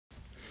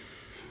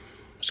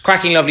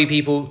Cracking lovely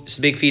people, it's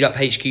the Big Feed Up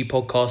HQ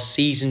podcast,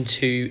 season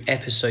 2,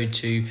 episode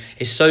 2.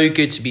 It's so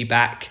good to be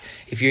back.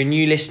 If you're a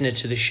new listener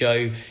to the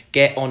show,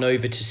 get on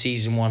over to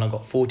season 1. I've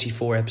got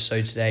 44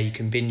 episodes there. You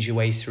can binge your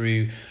way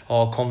through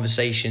our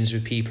conversations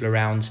with people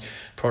around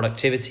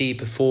productivity,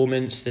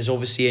 performance. There's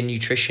obviously a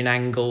nutrition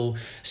angle.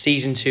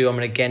 Season 2, I'm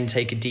going to again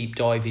take a deep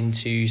dive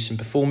into some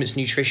performance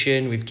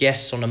nutrition with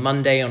guests on a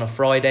Monday, on a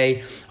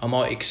Friday. I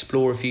might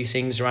explore a few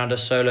things around a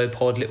solo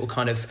pod, little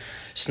kind of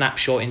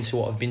snapshot into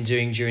what I've been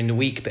doing during the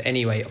week. But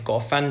anyway, I've got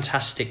a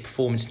fantastic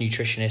performance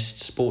nutritionist,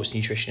 sports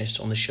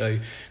nutritionist on the show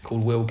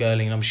called Will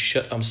Girling, and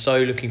I'm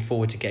so looking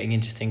forward to getting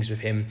into things with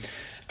him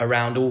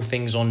around all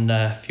things on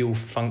fuel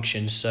for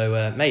function.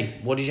 So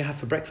mate, what did you have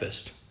for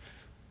breakfast?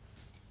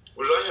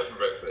 What did I have for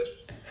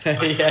breakfast?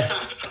 Yeah.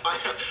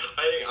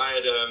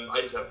 I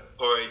just had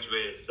porridge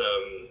with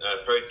some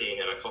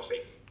protein and a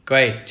coffee.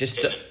 Great.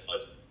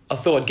 I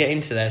thought I'd get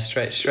into there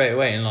straight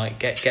away and like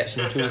get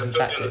some tools and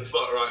tactics. Put me on the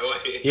spot right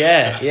away.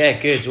 Yeah,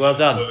 good. Well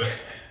done.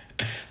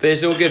 But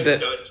it's all good.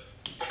 But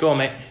go on,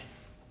 mate.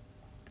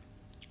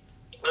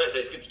 No, so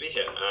it's good to be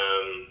here.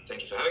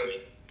 Thank you for having me.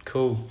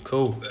 Cool.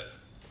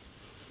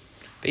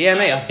 But yeah,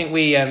 mate, I think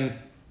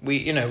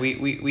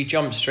we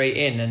jumped straight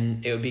in,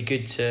 and it would be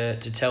good to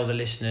tell the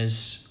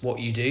listeners what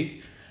you do.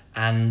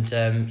 And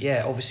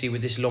obviously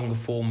with this longer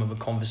form of a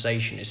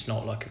conversation, it's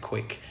not like a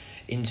quick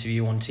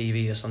interview on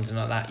TV or something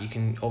like that. You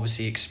can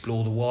obviously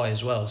explore the why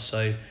as well.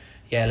 So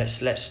yeah,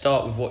 let's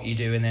start with what you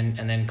do, and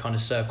then kind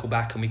of circle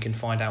back, and we can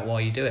find out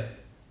why you do it.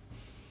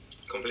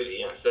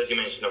 Completely, yeah. So as you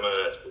mentioned,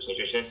 I'm a sports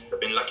nutritionist.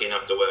 I've been lucky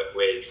enough to work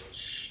with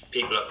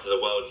people up to the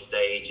world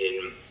stage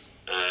in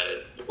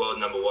the world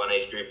number 1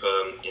 age group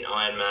in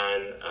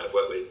Ironman. I've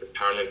worked with the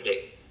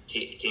Paralympic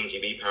Team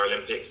GB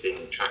Paralympics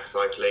in track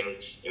cycling,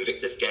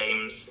 Invictus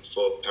Games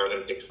for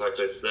Paralympic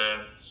cyclists there.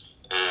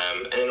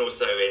 And then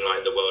also in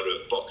like the world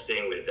of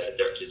boxing with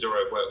Derek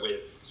Chisora I've worked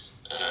with,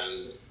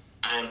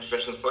 and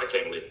professional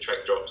cycling with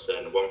Trek Drops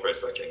and One Pro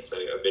Cycling. So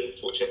I've been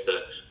fortunate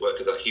to work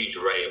with a huge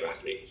array of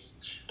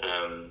athletes,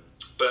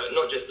 but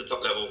not just the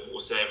top level,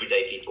 also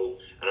everyday people,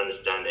 and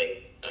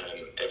understanding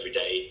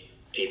everyday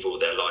people,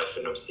 their life,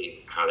 and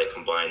obviously how they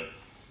combine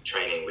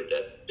training with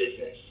their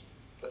business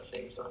at the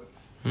same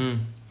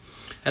time.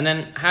 And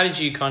then how did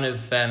you kind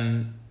of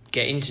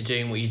get into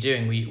doing what you're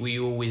doing? Were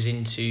you always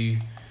into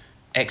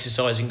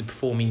exercising and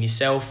performing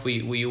yourself? Were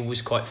you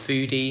always quite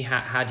foodie?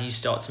 How do you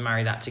start to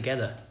marry that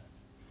together?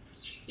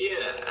 Yeah,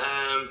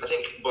 I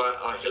think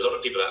like a lot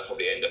of people that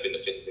probably end up in the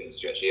fitness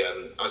industry actually.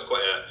 I was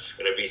quite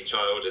an obese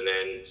child, and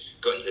then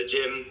got into the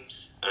gym.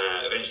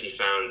 Eventually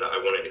found that I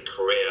wanted a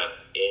career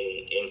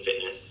in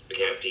fitness,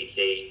 became a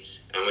PT,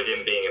 and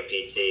within being a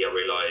PT I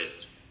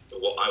realised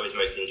what I was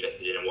most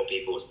interested in and what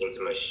people seem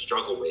to most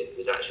struggle with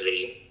was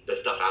actually the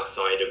stuff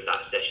outside of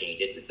that session you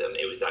did with them.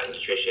 It was that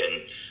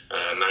nutrition,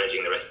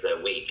 managing the rest of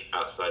their week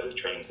outside of the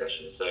training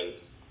session. So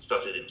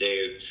started to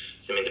do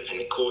some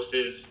independent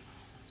courses,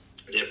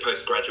 did a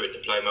postgraduate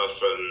diploma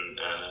from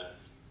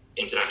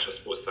International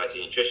Sports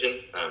Society Nutrition,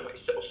 like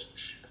yourself,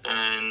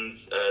 and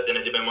then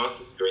I did my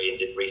master's degree and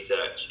did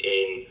research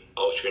in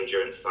ultra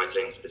endurance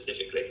cycling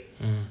specifically.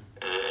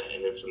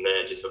 And then from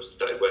there just sort of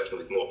started working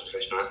with more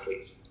professional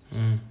athletes.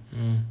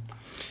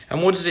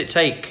 And what does it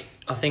take,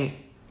 I think,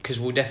 because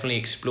we'll definitely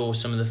explore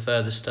some of the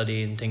further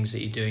study and things that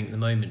you're doing at the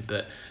moment,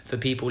 but for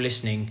people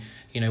listening,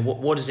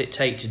 what does it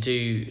take to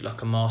do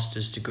like a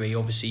master's degree?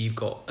 Obviously you've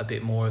got a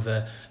bit more of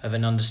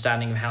an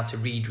understanding of how to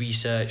read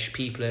research.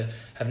 People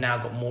have now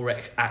got more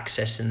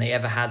access than they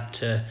ever had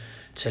to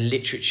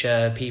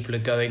literature. People are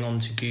going on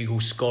to Google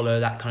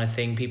Scholar, that kind of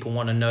thing. People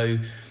want to know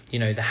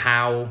the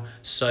how.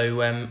 So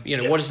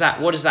what does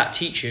that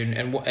teach you,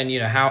 and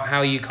how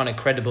are you kind of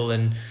credible?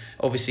 And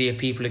obviously if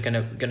people are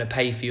gonna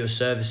pay for your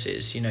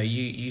services,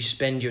 you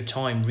spend your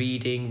time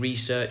reading,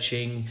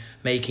 researching,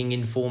 making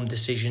informed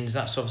decisions.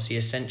 That's obviously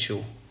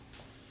essential.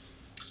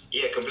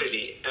 Yeah,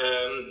 completely.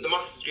 The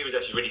master's degree was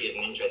actually really good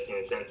and interesting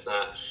in the sense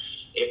that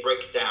it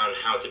breaks down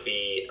how to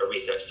be a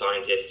research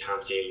scientist, how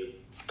to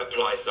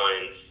apply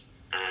science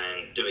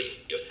and do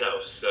it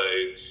yourself. So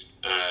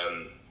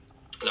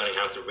learning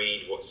how to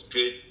read what's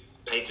good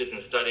papers and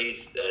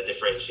studies,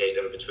 differentiate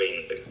them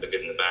between the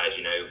good and the bad,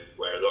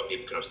 where a lot of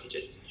people can obviously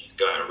just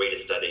go out and read a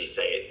study,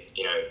 say it,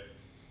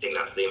 think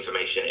that's the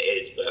information it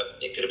is,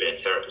 but it could have been a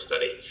terrible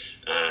study.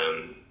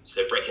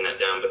 So breaking that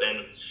down, but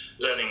then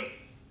learning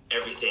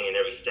everything in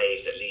every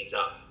stage that leads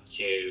up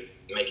to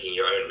making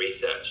your own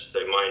research.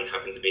 So mine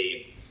happened to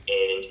be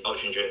in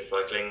ultra endurance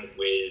cycling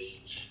with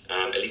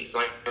elite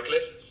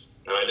cyclists,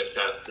 and I looked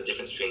at the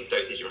difference between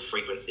dosage and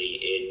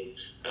frequency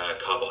in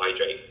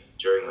carbohydrate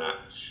during that.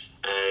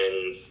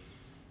 And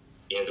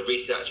the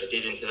research I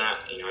did into that,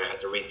 I had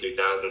to read through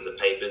thousands of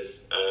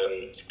papers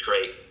to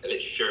create a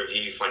literature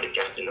review, find a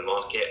gap in the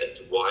market as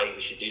to why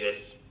we should do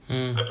this.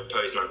 I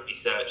proposed my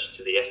research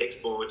to the ethics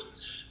board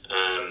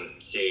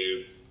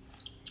to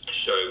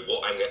show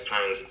what I'm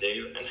planning to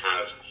do and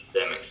have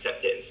them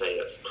accept it and say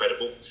that's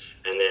credible,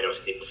 and then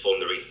obviously perform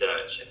the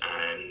research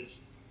and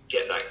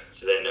get that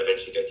to then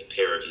eventually go to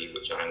peer review,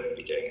 which I am going to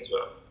be doing as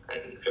well,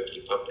 and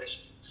hopefully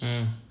published.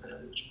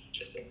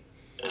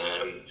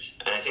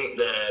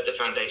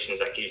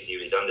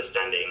 to is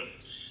understanding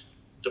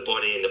the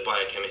body and the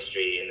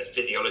biochemistry and the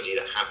physiology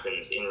that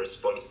happens in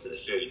response to the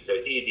food. So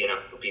it's easy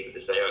enough for people to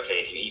say,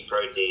 okay, if you eat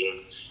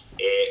protein,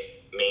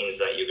 it means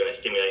that you're going to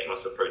stimulate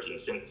muscle protein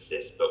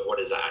synthesis, but what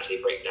does that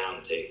actually break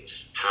down to?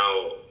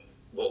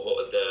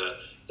 What are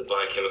the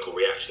biochemical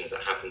reactions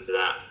that happen to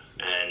that,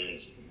 and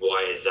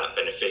why is that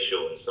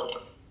beneficial, and so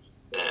on.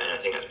 And I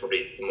think that's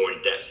probably the more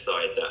in-depth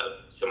side that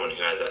someone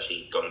who has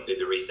actually gone through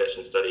the research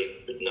and study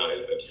would know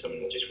over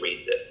someone that just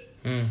reads it.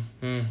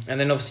 And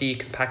then obviously you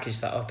can package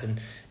that up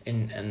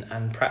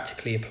and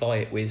practically apply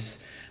it with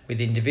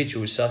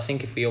individuals. So I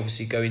think if we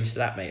obviously go into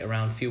that, mate,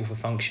 around fuel for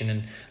function,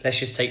 and let's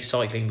just take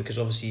cycling, because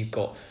obviously you've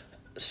got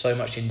so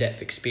much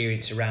in-depth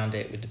experience around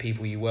it with the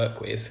people you work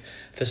with.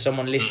 For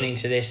someone listening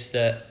to this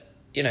that,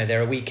 you know,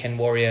 they're a weekend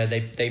warrior,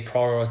 they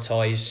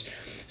prioritize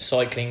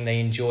cycling, they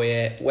enjoy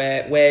it,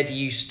 where do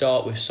you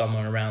start with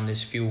someone around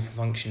this fuel for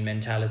function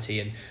mentality?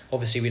 And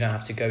obviously we don't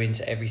have to go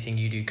into everything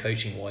you do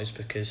coaching wise,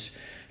 because,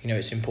 you know,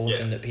 it's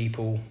important that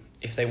people,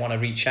 if they want to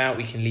reach out,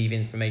 we can leave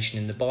information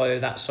in the bio,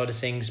 that side of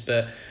things.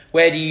 But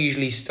where do you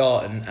usually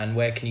start, and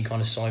where can you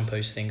kind of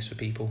signpost things for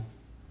people?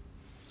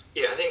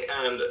 Yeah, I think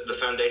the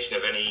foundation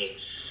of any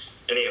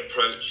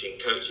approach in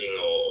coaching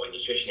or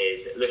nutrition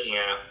is looking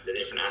at the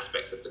different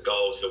aspects of the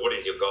goal. So what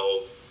is your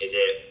goal? Is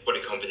it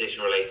body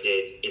composition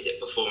related? Is it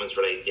performance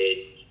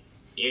related?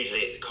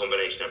 Usually it's a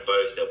combination of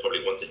both. They'll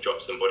probably want to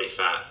drop some body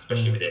fat,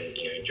 especially within,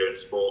 you know, endurance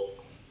sport.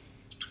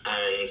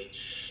 And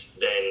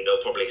then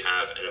they'll probably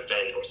have an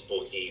event or a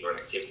sporty or an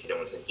activity they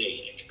want to do.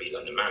 You know, it could be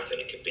London Marathon,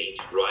 it could be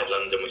Ride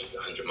London, which is a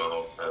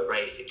 100-mile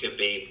race. It could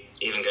be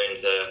even going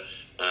to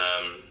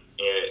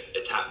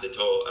Étape de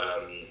Tour,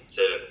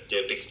 to do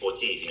a big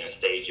sportive, you know,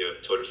 stage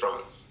of Tour de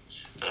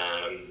France,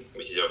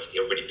 which is obviously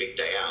a really big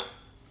day out.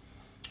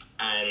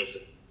 And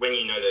when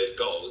you know those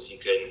goals, you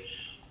can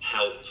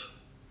help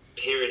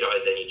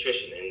periodize their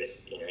nutrition in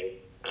this, you know,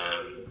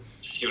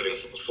 fueling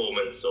for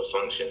performance or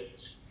function,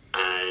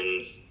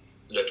 and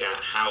look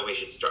at how we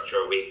should structure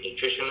our week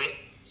nutritionally,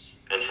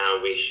 and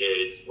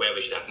where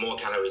we should have more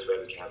calories, where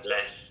we can have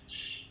less.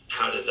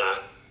 How does that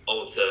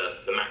alter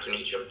the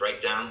macronutrient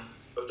breakdown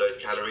of those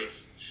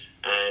calories?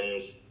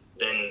 And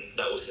then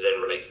that also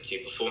then relates to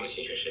performance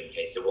nutrition.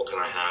 Okay, so what can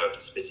I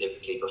have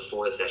specifically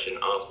before the session,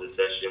 after the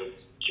session,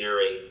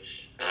 during,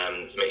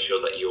 to make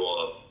sure that you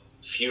are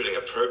fueling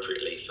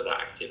appropriately for that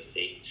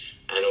activity,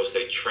 and also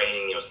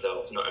training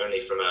yourself not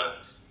only from an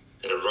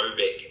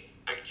aerobic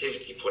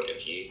activity point of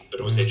view,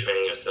 but also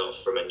training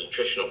yourself from a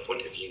nutritional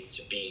point of view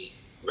to be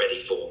ready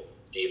for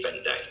the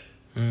event day,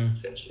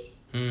 essentially.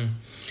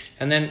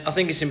 And then I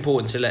think it's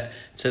important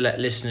to let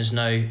listeners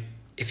know,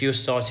 if you're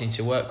starting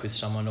to work with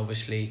someone,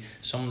 obviously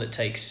someone that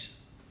takes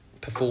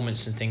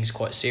performance and things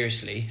quite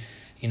seriously,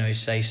 you know,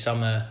 say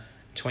summer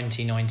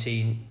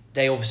 2019,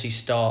 they obviously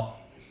start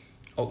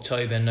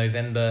October,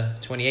 November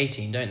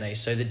 2018, don't they?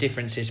 So the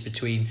differences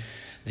between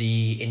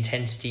the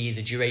intensity,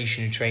 the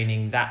duration of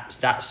training,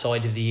 that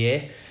side of the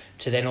year,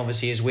 to then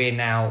obviously, as we're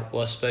now,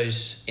 well, I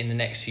suppose in the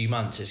next few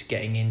months, it's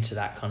getting into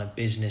that kind of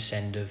business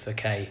end of,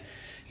 okay,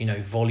 you know,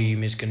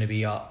 volume is going to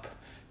be up,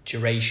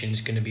 duration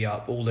is going to be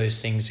up, all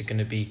those things are going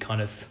to be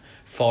kind of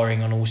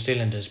firing on all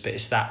cylinders. But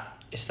it's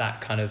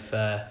that kind of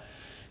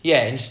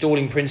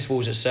installing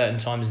principles at certain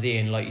times of the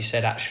year. And like you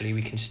said, actually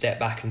we can step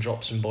back and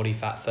drop some body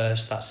fat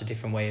first. That's a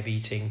different way of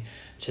eating.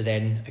 To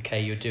then,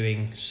 okay, you're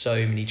doing so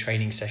many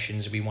training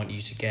sessions, we want you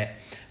to get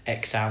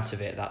X out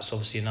of it. That's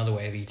obviously another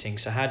way of eating.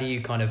 So how do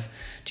you kind of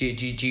do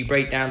you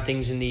break down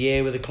things in the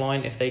year with a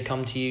client if they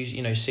come to you,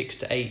 you know, 6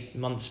 to 8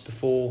 months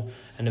before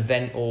an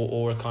event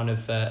or a kind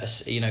of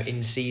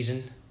in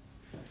season?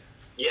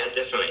 Yeah,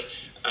 definitely.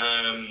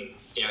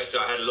 So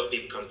I had a lot of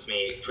people come to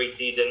me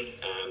pre-season.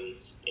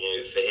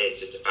 For here it's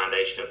just a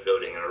foundation of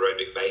building an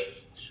aerobic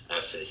base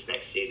for this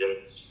next season,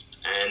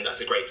 and that's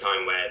a great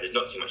time where there's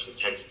not too much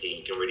intensity.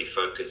 You can really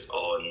focus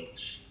on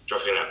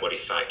dropping that body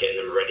fat, getting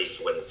them ready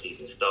for when the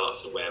season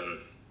starts, or when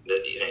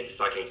the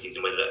cycling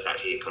season, whether that's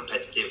actually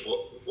competitive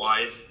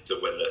wise,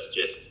 or whether that's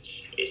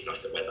just it's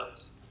nicer weather.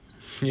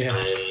 Yeah.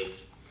 And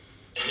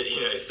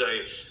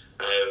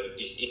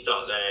you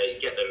start there, you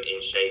get them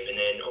in shape, and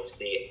then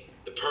obviously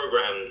the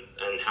program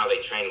and how they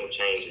train will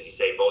change. As you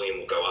say, volume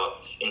will go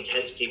up,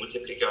 intensity will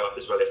typically go up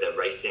as well if they're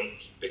racing,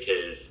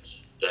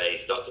 because they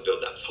start to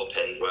build that top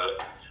end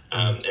work,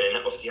 and then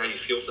obviously how you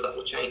feel for that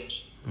will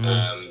change.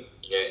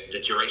 The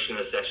duration of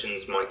the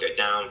sessions might go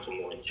down for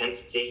more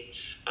intensity,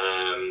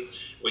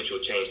 which will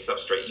change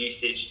substrate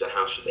usage. So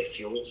how should they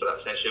fuel for that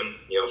session?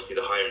 Obviously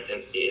the higher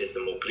intensity it is,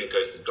 the more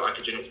glucose and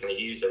glycogen it's going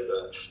to use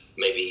over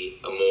maybe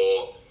a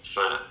more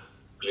fat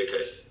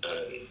glucose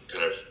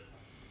kind of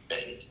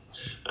end.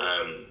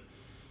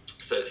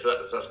 So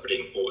that's pretty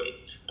important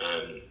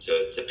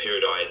to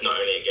periodize, not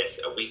only I guess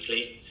a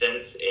weekly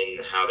sense in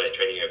how they're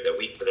training over their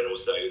week, but then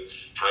also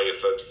how you're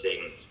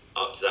focusing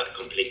up to that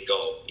complete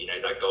goal.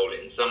 That goal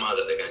in summer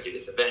that they're going to do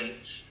this event.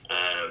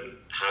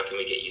 How can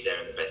we get you there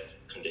in the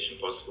best condition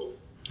possible?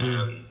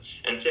 And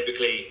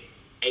typically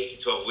 8 to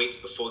 12 weeks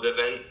before the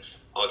event,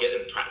 I'll get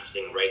them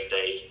practicing race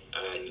day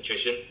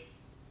nutrition.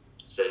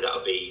 So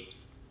that'll be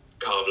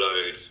carb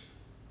load,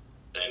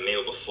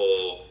 meal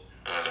before,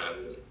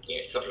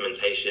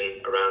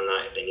 supplementation around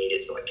that if they need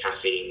it, so like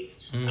caffeine,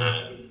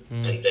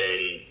 and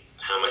then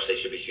how much they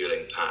should be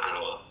fueling per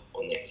hour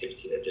on the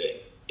activity they're doing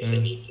if they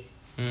need to.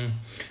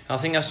 I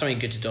think that's something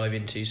good to dive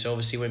into. So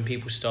obviously when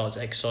people start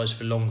to exercise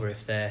for longer,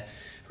 if they're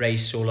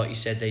race or like you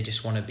said they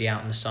just want to be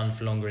out in the sun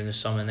for longer in the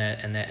summer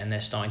and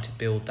they're starting to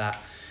build that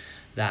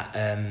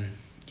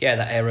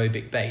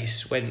aerobic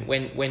base,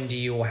 when do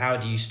you or how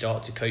do you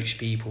start to coach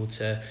people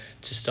to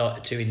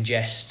start to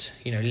ingest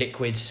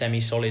liquids,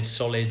 semi-solids,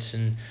 solids,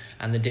 and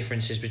the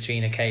differences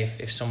between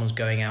if someone's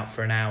going out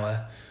for an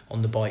hour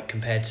on the bike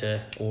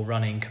or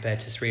running compared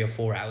to 3 or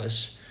 4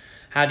 hours?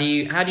 How do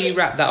you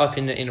wrap that up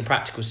in a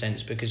practical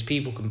sense? Because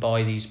people can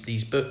buy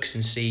these books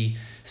and see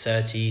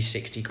 30,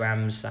 60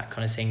 grams, that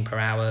kind of thing per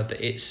hour.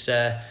 But it's,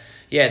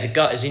 the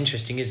gut is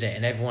interesting, isn't it?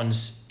 And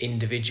everyone's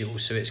individual.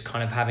 So it's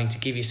kind of having to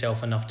give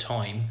yourself enough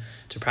time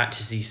to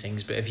practice these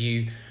things. But have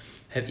you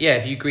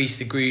greased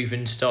the groove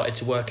and started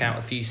to work out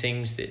a few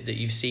things that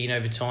you've seen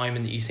over time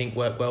and that you think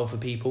work well for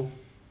people?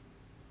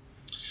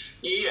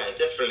 Yeah,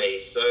 definitely.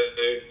 So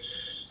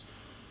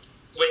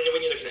when you're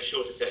looking at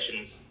shorter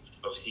sessions,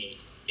 obviously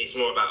it's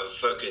more about a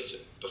focus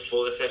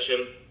before the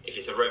session. If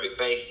it's aerobic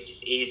based, if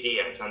it's easy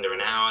and it's under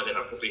an hour, then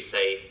I'd probably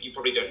say you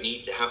probably don't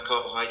need to have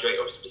carbohydrate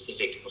or a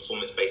specific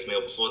performance-based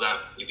meal before that.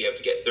 You'll be able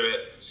to get through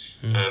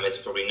it. As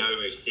you probably know,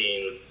 we've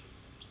seen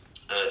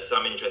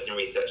some interesting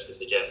research to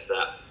suggest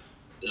that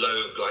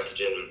low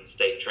glycogen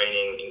state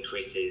training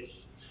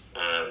increases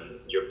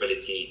your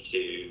ability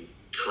to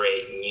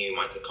create new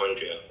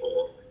mitochondria,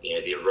 or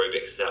the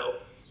aerobic cell,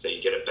 so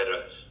you get a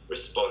better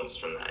response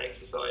from that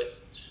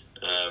exercise.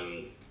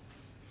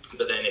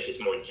 But then if it's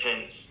more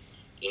intense,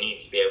 you need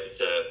to be able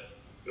to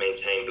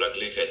maintain blood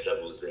glucose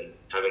levels, and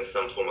having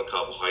some form of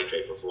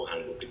carbohydrate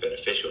beforehand will be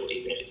beneficial,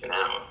 even if it's an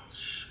hour.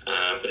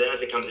 But then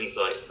as it comes into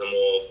like the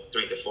more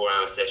 3 to 4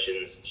 hour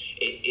sessions,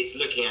 it's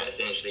looking at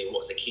essentially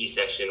what's a key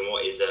session,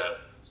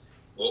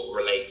 what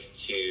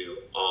relates to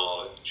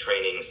our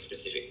training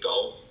specific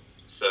goal.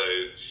 So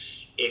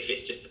if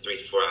it's just a 3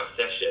 to 4 hour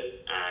session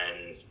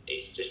and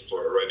it's just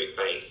for aerobic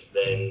base,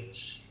 then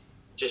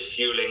just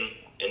fueling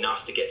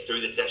enough to get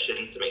through the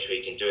session to make sure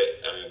you can do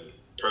it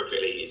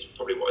appropriately is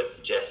probably what I'd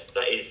suggest.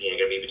 That is going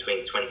to be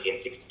between 20 and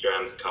 60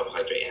 grams of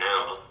carbohydrate an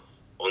hour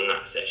on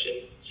that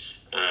session.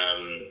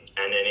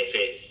 And then if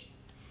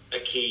it's a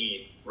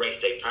key race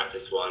day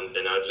practice one,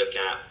 then I'd look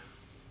at,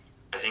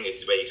 I think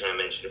this is where you kind of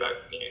mentioned about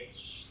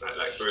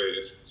that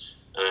groove,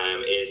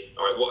 is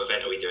all right, what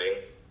event are we doing?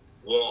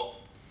 What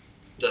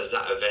does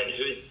that event,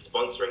 who is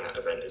sponsoring that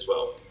event as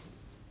well,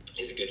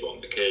 is a good one.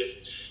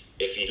 Because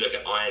if you look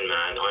at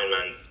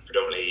Ironman's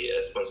predominantly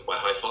sponsored by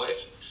High Five,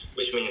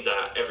 which means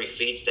that every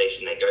feed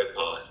station they go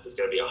past is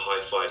going to be a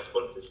High Five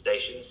sponsored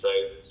station. So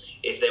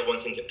if they're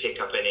wanting to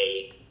pick up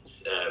any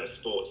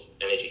sports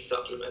energy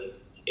supplement,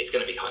 it's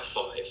going to be High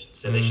Five.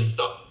 So they should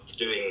start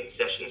doing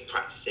sessions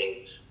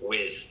practicing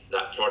with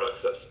that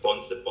product that's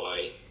sponsored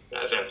by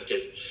that event.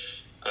 Because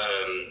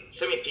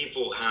so many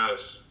people have,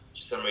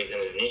 for some reason,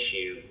 an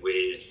issue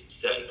with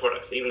certain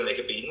products, even though they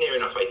could be near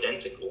enough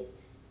identical.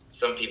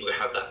 Some people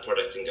have that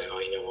product and go, oh,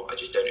 you know what, I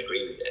just don't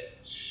agree with it.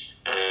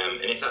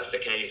 And if that's the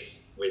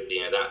case with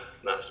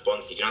that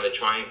sponsor, you can either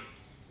try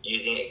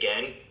using it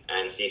again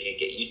and see if you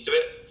get used to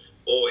it,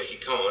 or if you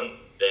can't,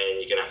 then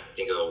you're going to have to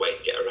think of a way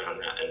to get around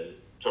that. And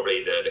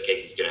probably the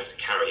case is going to have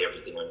to carry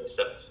everything on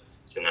yourself.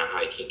 So now how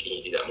can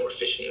you do that more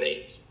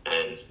efficiently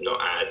and not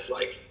add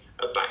like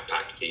a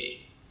backpack to you?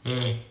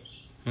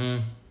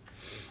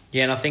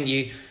 Yeah, and I think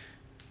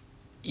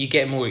you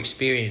get more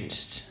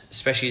experienced,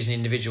 especially as an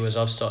individual, as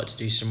I've started to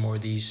do some more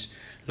of these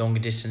longer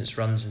distance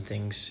runs and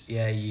things.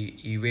 Yeah,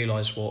 you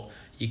realise what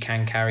you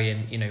can carry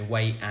in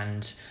weight,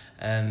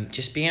 and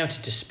just being able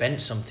to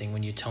dispense something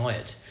when you're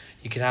tired.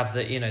 You could have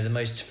the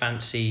most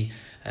fancy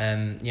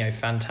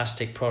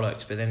fantastic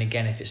product, but then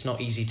again, if it's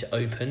not easy to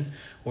open,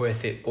 or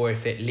if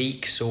it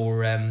leaks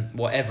or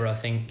whatever, I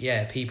think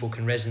people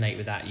can resonate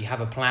with that. You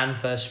have a plan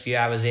first few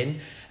hours in,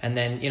 and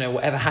then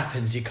whatever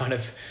happens,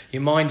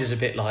 your mind is a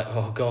bit like,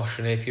 oh gosh,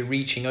 and if you're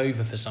reaching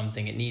over for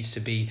something, it needs to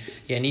be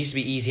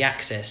easy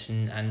access,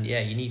 and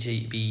you need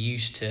to be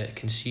used to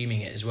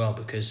consuming it as well,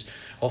 because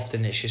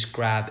often it's just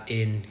grab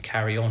in,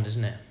 carry on,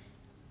 isn't it?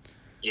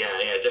 Yeah,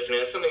 definitely.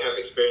 That's something I've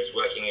experienced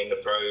working in the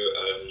pro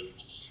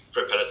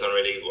peloton,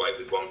 really, like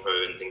with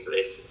OnePro and things like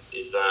this,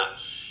 is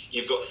that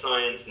you've got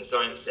science, and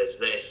science says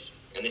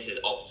this, and this is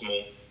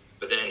optimal,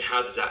 but then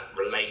how does that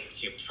relate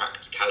to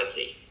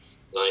practicality?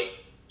 Like,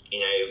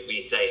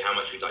 we say how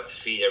much we'd like to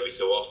feed every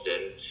so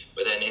often,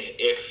 but then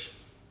if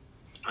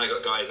I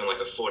got guys on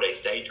like a 4-day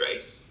stage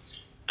race,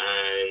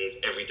 and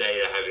every day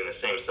they're having the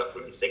same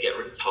supplements, they get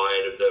really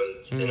tired of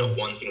them, they're not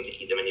wanting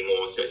to eat them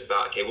anymore. So it's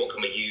about, okay, what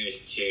can we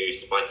use to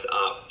spice it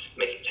up,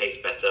 make it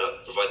taste better,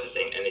 provide the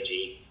same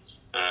energy?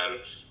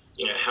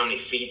 How many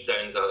feed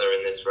zones are there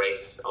in this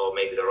race? Or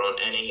maybe there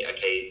aren't any.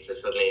 Okay, so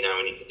suddenly now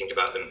we need to think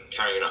about them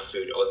carrying enough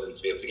food on them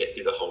to be able to get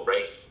through the whole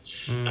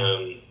race. In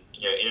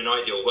an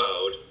ideal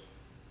world,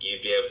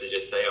 you'd be able to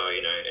just say, oh,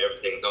 you know,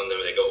 everything's on them,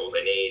 they got all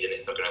they need, and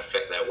it's not going to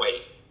affect their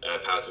weight,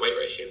 power to weight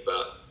ratio.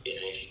 But, you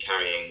know, if you're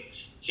carrying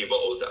 2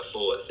 bottles that are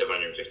full at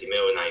 750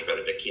 ml, now you've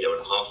added 1.5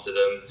 kilos to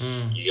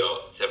them, you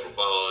got several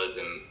bars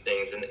and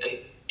things, and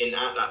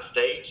at that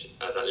stage,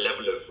 at that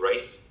level of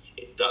race,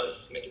 it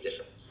does make a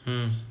difference.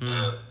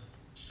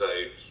 So,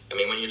 I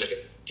mean, when you look at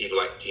people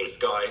like Team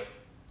Sky,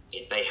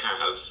 they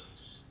have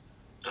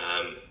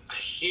a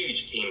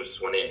huge team of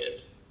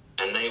Swaneers,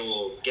 and they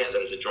will get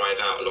them to drive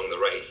out along the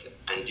race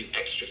and do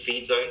extra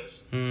feed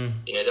zones.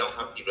 You know, they'll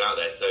have people out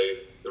there so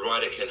the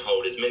rider can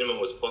hold as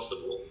minimal as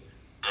possible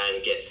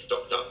and get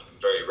stocked up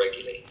very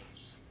regularly.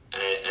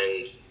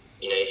 And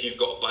you know, if you've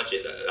got a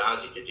budget that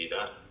allows you to do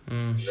that,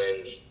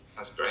 then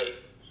that's great.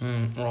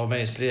 Well, I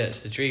mean, it's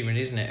the dream,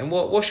 isn't it? And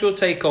what's your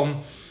take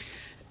on,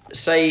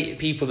 say,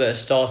 people that are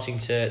starting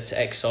to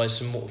exercise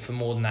for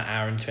more than that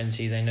hour and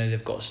 20, they know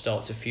they've got to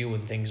start to fuel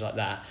and things like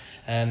that.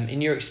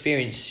 In your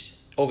experience,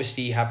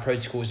 obviously you have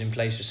protocols in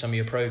place for some of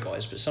your pro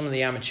guys, but some of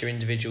the amateur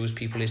individuals,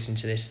 people listening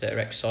to this that are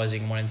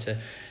exercising and wanting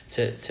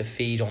to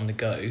feed on the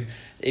go,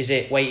 is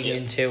it waiting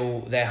until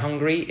they're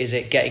hungry? Is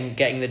it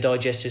getting the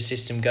digestive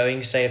system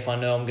going? Say if I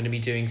know I'm going to be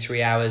doing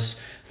 3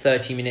 hours,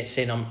 30 minutes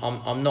in,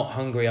 I'm not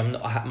hungry,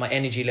 my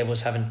energy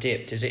levels haven't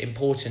dipped. Is it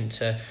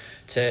important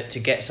to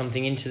get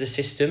something into the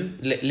system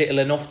little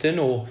and often?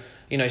 Or,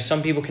 you know,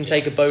 some people can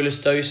take a bolus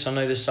dose. I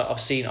know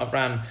I've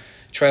ran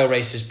trail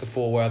races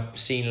before where I've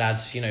seen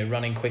lads, you know,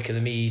 running quicker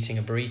than me eating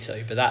a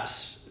burrito, but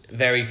that's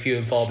very few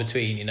and far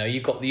between. You know,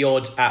 you've got the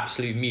odd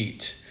absolute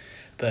mute,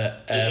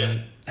 but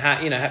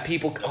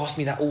people ask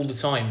me that all the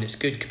time, and it's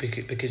good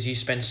because you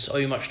spend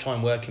so much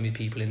time working with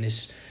people in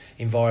this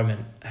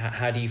environment.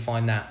 How do you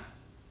find that?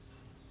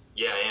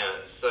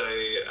 So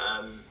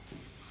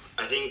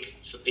I think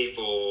for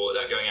people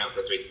that are going out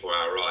for a 3 to 4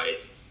 hour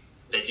ride,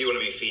 they do want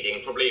to be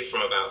feeding probably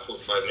from about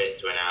 45 minutes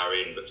to an hour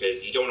in,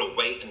 because you don't want to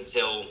wait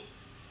until,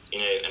 you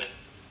know, an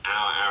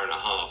hour and a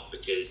half,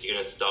 because you're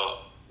going to start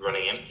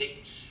running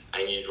empty,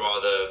 and you'd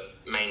rather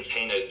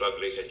maintain those blood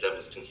glucose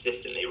levels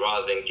consistently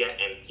rather than get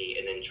empty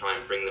and then try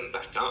and bring them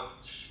back up.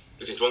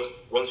 Because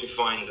once we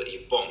find that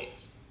you've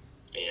bonked,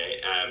 you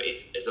know,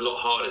 it's a lot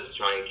harder to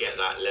try and get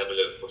that level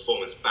of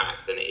performance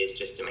back than it is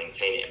just to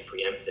maintain it and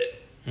preempt it.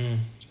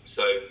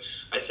 So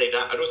I'd say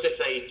that. I'd also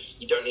say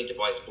you don't need to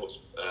buy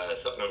sports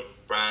supplement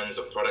brands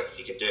or products.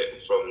 You can do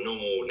it from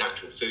normal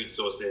natural food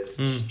sources.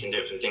 You can do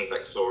it from things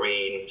like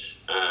Soreen,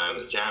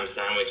 jam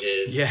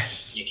sandwiches.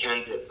 Yes. You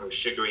can do it from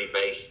sugary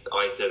based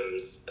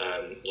items.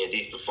 You know,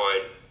 these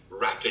provide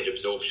rapid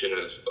absorption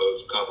of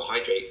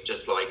carbohydrate,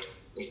 just like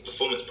these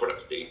performance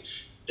products do.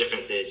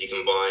 Difference is you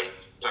can buy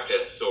a pack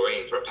of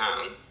Soreen for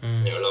 £1,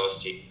 and it'll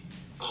last you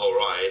a whole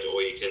ride,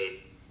 or you can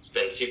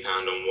spend £2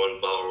 on one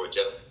bar or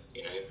gel,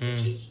 you know,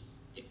 which is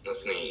not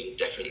something you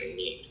definitely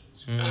need,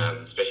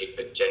 especially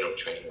for general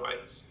training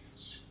rides.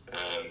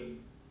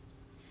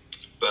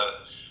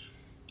 But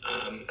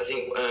I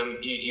think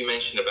you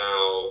mentioned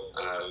about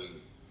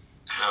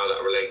how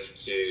that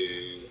relates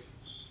to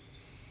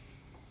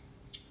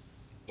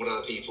what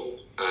other people.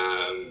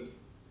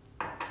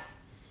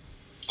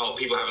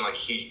 People having like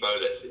huge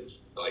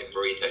boluses, like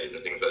burritos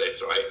and things like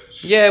this, right?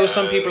 Yeah, well,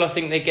 some people, I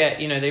think they get,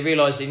 you know, they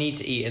realise they need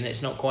to eat and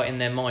it's not quite in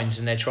their minds,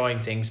 and they're trying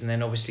things, and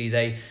then obviously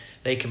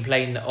they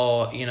complain that,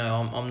 oh, you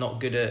know, I'm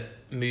not good at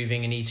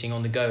moving and eating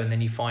on the go, and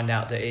then you find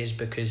out that it is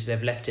because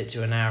they've left it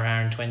to an hour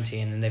and 20,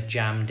 and then they've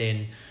jammed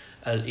in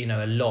a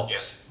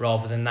lot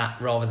rather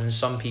than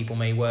some people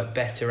may work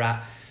better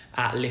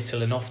at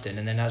little and often,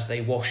 and then as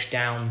they wash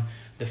down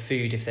the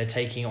food, if they're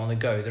taking it on the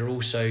go, they're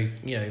also,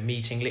 you know,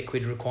 meeting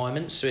liquid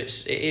requirements. So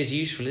it is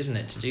useful, isn't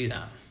it, to do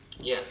that?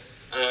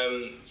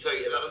 So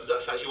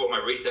that's actually what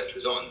my research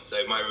was on.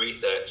 So my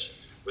research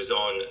was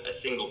on a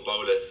single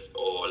bolus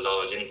or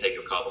large intake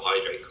of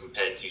carbohydrate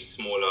compared to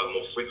smaller,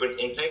 more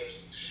frequent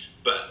intakes,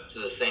 but to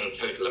the same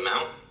total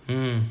amount.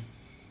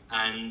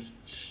 And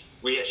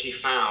we actually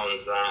found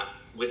that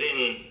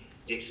within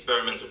the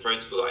experimental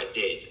protocol that I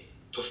did,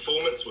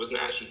 performance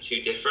wasn't actually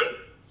too different,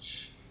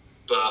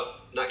 but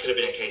that could have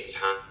been a case of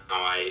how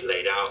I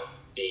laid out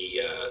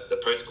the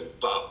protocol.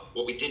 But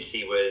what we did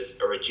see was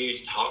a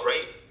reduced heart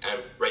rate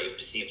and rate of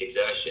perceived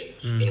exertion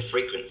in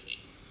frequency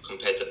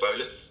compared to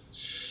bolus.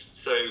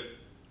 So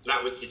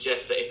that would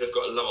suggest that if they've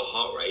got a lower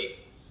heart rate,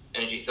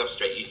 energy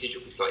substrate usage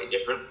will be slightly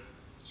different.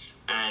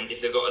 And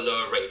if they've got a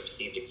lower rate of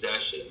perceived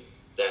exertion,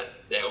 that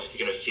they're obviously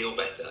going to feel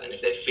better. And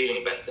if they're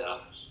feeling better,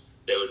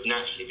 they would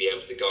naturally be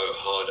able to go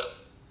harder.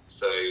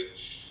 So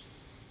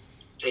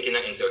taking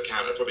that into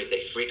account, I'd probably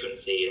say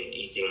frequency and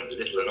eating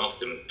little and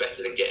often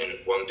better than getting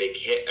one big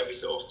hit every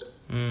so often.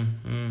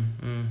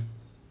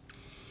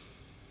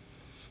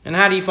 And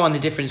how do you find the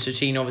difference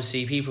between,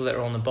 obviously, people that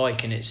are on the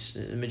bike and it's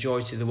the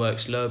majority of the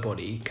work's lower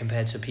body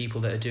compared to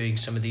people that are doing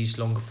some of these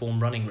longer form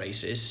running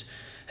races?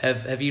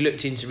 Have you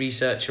looked into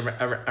research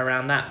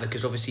around that?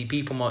 Because obviously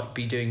people might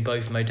be doing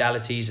both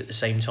modalities at the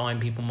same time.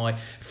 People might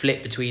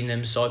flip between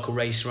them, cycle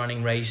race,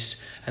 running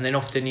race, and then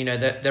often, you know,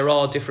 there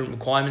are different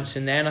requirements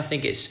in there. And I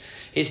think it's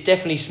it's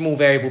definitely small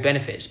variable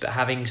benefits, but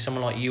having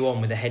someone like you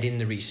on with a head in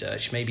the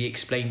research maybe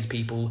explains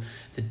people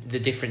the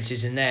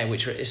differences in there,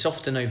 which it's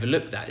often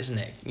overlooked, that, isn't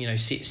it? You know,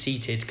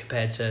 seated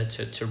compared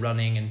to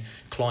running and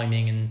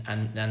climbing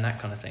and that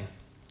kind of thing.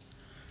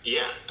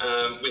 Yeah,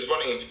 with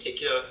running in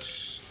particular,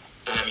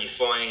 you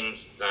find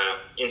that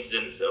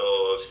incidence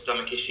of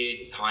stomach issues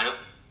is higher.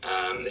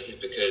 This is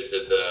because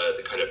of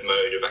the kind of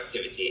mode of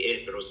activity it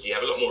is, but also you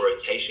have a lot more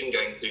rotation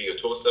going through your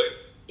torso.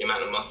 The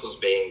amount of muscles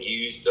being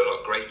used are a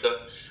lot greater,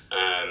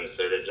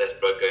 so there's less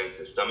blood going to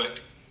the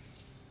stomach.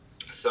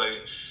 So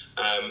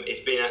it's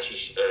been actually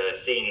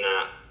seen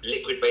that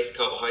liquid-based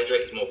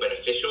carbohydrate is more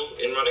beneficial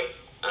in running.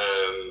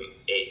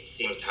 It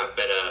seems to have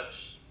better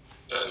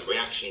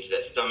reaction to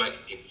their stomach.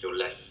 People feel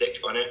less sick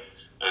on it.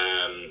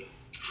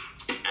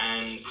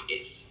 And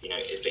it's,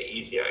 a bit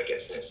easier, I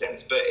guess, in a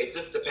sense. But it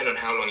does depend on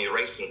how long you're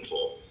racing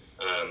for.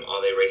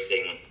 Are they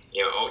racing,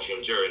 ultra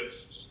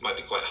endurance? Might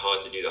be quite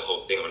hard to do the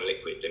whole thing on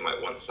liquid. They might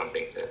want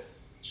something to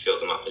fill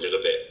them up a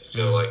little bit,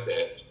 feel like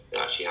they're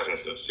actually having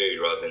some food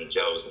rather than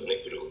gels and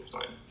liquid all the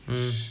time.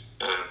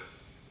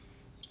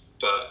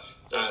 But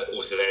that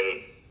also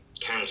then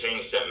can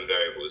change certain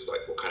variables,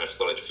 like what kind of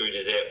solid food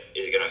is it?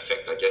 Is it going to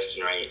affect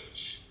digestion rate?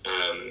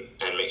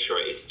 And make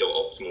sure it is still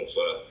optimal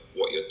for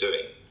what you're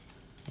doing.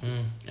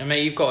 I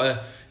mean, you've got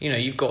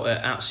an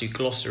absolute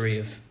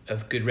glossary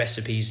of good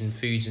recipes and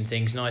foods and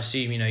things, and I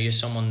assume you're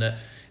someone that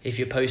if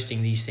you're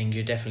posting these things,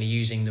 you're definitely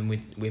using them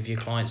with your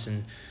clients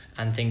and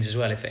things as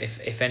well.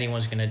 If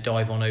anyone's going to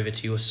dive on over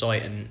to your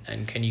site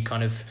and can you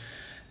kind of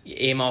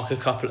earmark a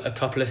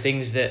couple of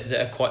things that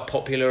are quite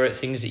popular, at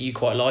things that you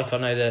quite like? I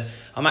know that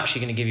I'm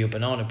actually going to give you a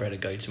banana bread a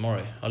go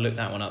tomorrow. I looked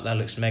that one up. That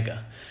looks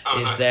mega. Oh,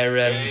 is nice.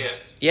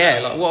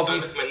 there like what have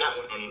you? I recommend that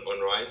one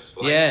on Rise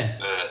for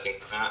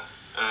things like that.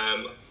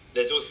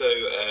 There's also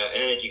an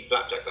energy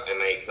flapjack that I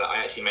make that I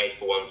actually made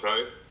for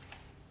OnePro,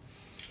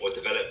 or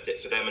developed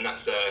it for them, and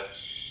that's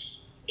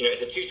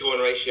it's a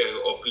 2-to-1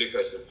 ratio of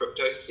glucose and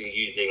fructose. So you're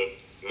using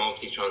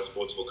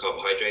multi-transportable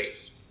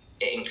carbohydrates.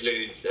 It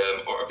includes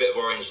a bit of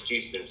orange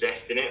juice and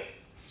zest in it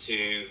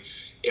to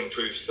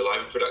improve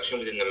saliva production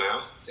within the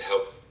mouth, to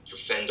help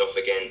fend off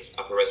against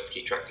upper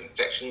respiratory tract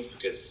infections,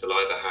 because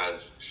saliva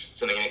has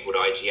something in it called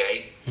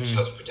IgA, which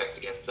helps protect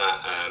against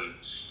that.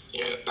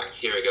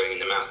 Bacteria going in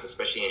the mouth,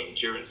 especially in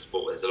endurance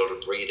sport, there's a lot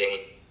of breathing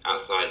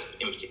outside,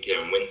 in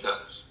particular in winter,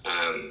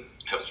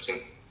 helps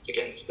protect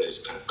against those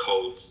kind of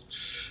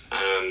colds,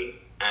 and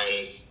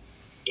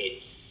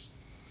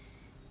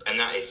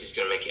that is just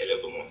going to make it a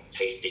little bit more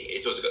tasty.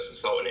 It's also got some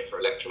salt in it for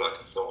electrolyte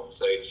and so on.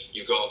 So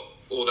you've got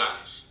all that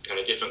kind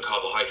of different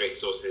carbohydrate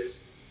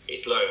sources.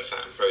 It's low in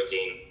fat and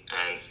protein,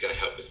 and it's going to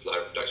help with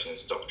saliva production and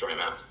stop dry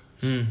mouth,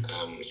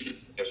 which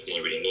is everything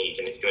you really need.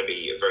 And it's going to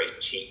be a very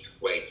cheap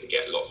way to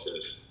get lots of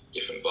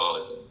different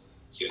bars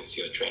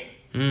into your training.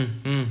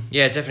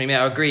 Yeah, definitely.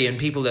 I agree. And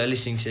people that are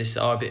listening to this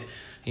are a bit,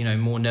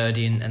 more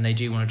nerdy and they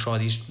do want to try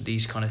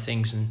these kind of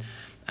things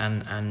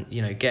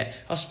and get,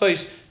 I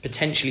suppose,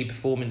 potentially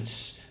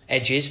performance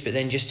edges, but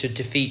then just to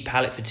defeat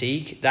palate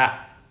fatigue,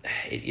 that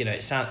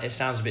it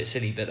sounds a bit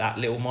silly, but that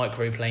little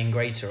microplane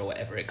grater or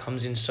whatever, it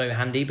comes in so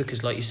handy,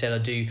 because like you said, I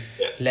do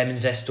lemon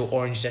zest or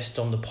orange zest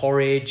on the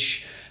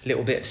porridge, a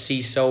little bit of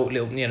sea salt,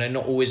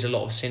 not always a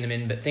lot of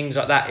cinnamon, but things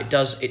like that. It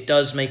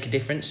does make a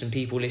difference, and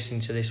people listening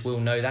to this will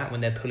know that when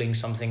they're pulling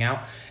something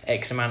out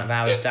X amount of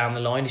hours down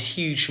the line, it's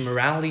huge for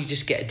morale. You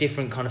just get a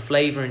different kind of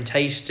flavour and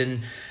taste,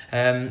 and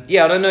I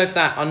don't know if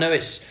that, I know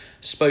it's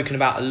spoken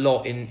about a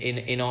lot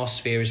in our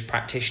sphere as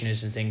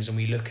practitioners and things, and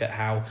we look at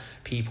how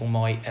people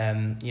might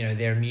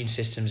their immune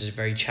systems is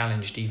very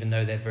challenged even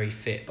though they're very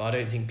fit, but I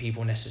don't think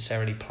people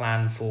necessarily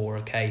plan for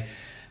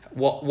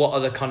what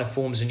other kind of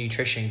forms of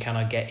nutrition can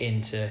I get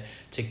in to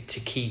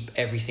keep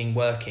everything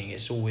working.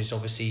 It's always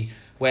obviously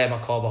where my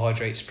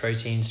carbohydrates,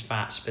 proteins,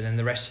 fats, but then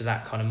the rest of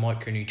that kind of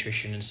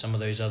micronutrition and some of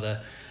those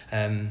other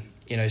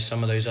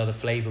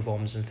flavor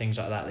bombs and things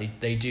like that,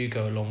 they do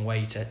go a long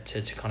way to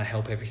kind of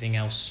help everything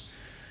else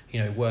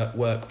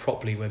work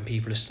properly when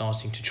people are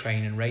starting to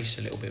train and race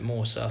a little bit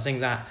more. So I think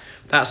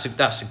that's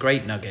a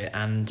great nugget.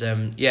 And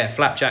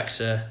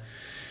flapjacks are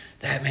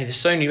there's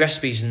so many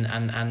recipes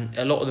and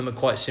a lot of them are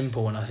quite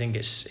simple, and I think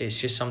it's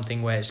just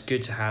something where it's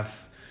good to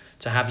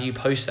have you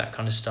post that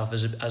kind of stuff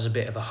as a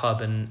bit of a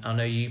hub, and I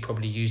know you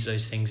probably use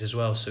those things as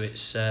well. So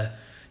it's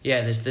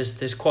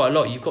there's quite a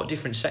lot. You've got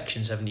different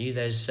sections, haven't you?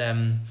 There's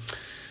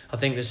I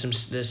think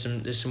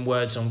there's some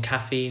words on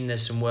caffeine.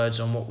 There's some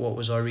words on what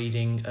was I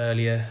reading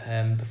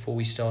earlier before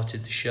we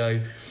started the show.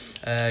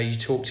 You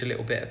talked a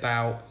little bit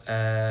about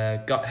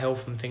gut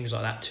health and things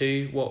like that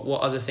too.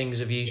 What other things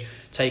have you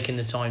taken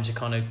the time to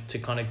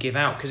kind of give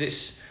out? Because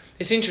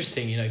it's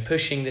interesting,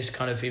 pushing this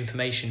kind of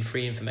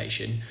free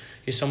information.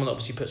 You're someone that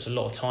obviously puts a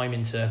lot of time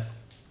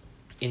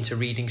into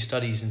reading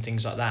studies and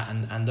things like that,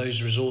 and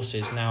those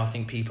resources. Now I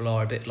think people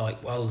are a bit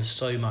like, well, there's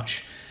so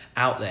much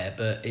out there,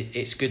 but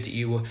it's good that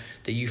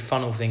you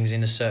funnel things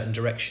in a certain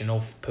direction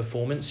of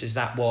performance. Is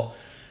that what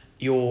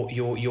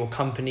your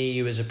company,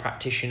 you as a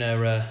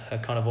practitioner are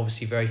kind of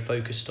obviously very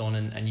focused on,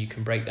 and you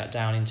can break that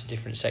down into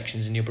different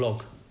sections in your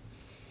blog?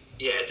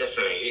 Yeah,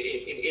 definitely.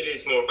 It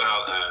is more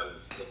about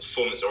the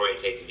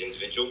performance-orientated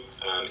individual.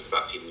 It's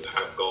about people who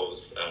have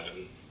goals,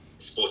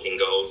 sporting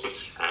goals,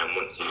 and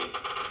want to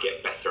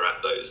get better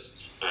at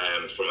those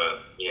from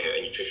a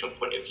nutritional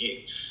point of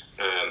view.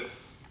 Um,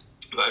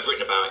 but I've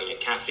written about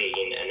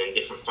caffeine and then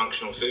different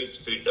functional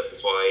foods that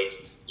provide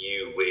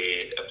you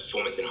with a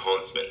performance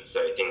enhancement.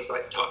 So things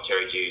like tart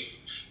cherry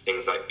juice,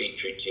 things like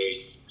beetroot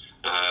juice,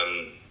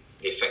 the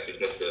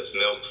effectiveness of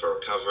milk for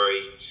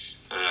recovery.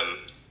 Um,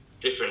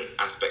 Different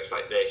aspects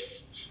like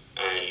this,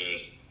 and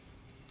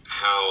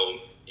how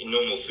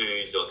normal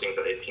foods or things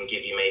like this can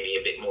give you maybe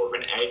a bit more of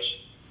an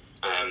edge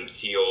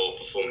to your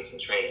performance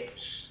and training.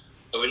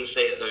 I wouldn't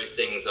say that those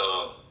things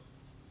are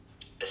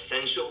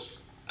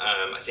essentials.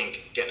 I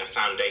think getting a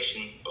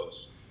foundation of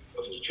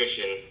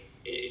nutrition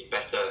is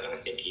better, and I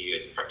think you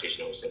as a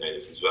practitioner also know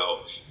this as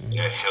well.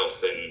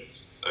 Health and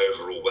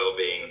overall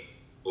well-being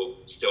will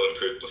still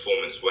improve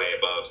performance way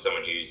above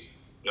someone who's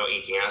not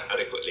eating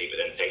adequately but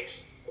then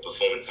takes a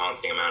performance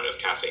enhancing amount of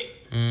caffeine.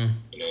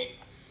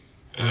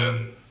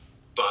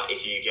 But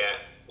if you get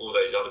all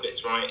those other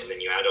bits right and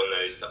then you add on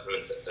those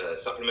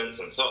supplements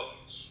on top,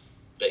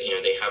 that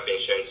they have been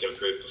shown to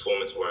improve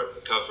performance or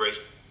recovery,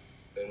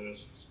 and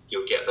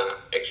you'll get that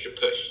extra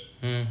push.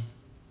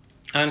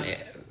 And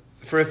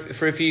for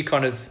a few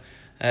kind of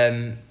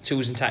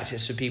tools and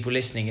tactics for people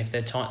listening, if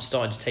they're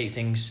starting to take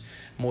things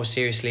more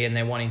seriously and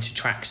they're wanting to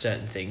track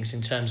certain things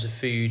in terms of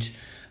food,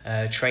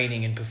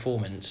 training and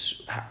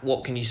performance,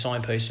 what can you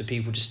signpost for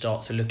people to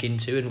start to look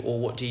into, and or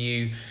what do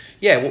you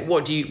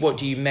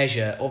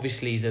measure?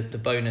 Obviously the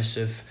bonus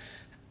of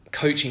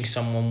coaching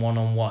someone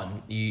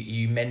one-on-one,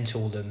 you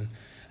mentor them,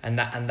 and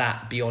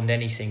that beyond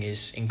anything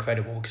is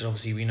incredible, because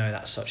obviously we know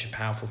that's such a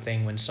powerful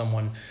thing when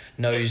someone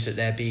knows that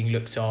they're being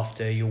looked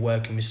after, you're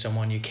working with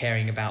someone, you're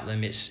caring about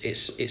them.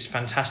 It's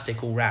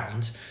fantastic all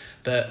round.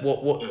 But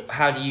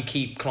how do you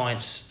keep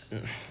clients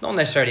not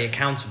necessarily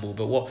accountable,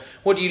 but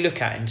what do you look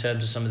at in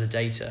terms of some of the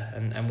data,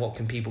 and what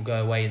can people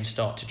go away and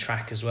start to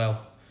track as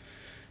well?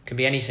 Can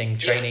be anything,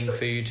 training,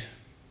 food.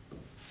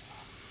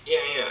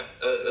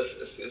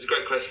 It's a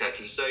great question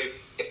actually. So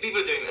if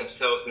people are doing it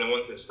themselves and they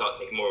want to start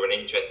taking more of an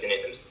interest in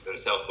it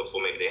themselves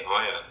before maybe they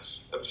hire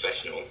a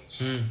professional,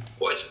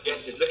 what I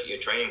suggest is look at your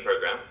training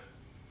program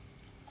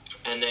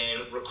and then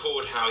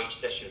record how each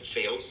session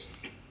feels,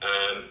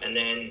 and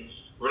then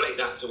relate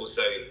that to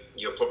also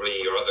your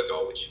other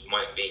goal, which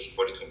might be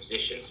body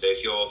composition. So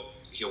if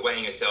you're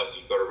weighing yourself,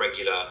 you've got a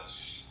regular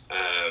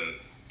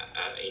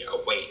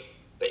a weight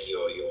that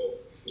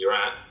you're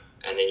at,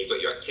 and then you've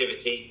got your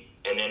activity,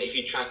 and then if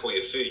you track all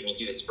your food and you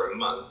do this for a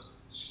month,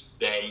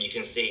 then you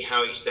can see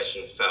how each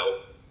session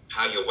felt,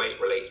 how your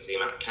weight relates to the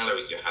amount of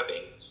calories you're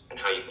having, and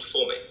how you're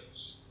performing.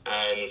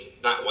 And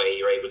that way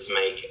you're able to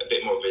make a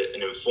bit more of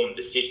an informed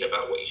decision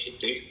about what you should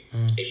do.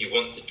 If you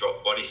want to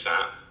drop body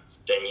fat,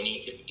 then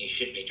you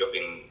should be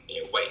dropping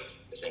weight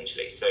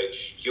essentially. So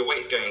if your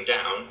weight's going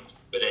down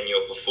but then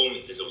your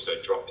performance is also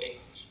dropping,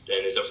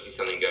 then there's obviously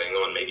something going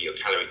on. Maybe your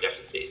calorie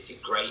deficit is too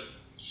great,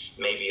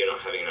 maybe you're not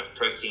having enough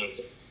protein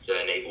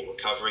to enable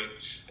recovery,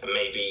 and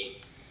maybe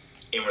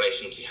in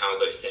relation to how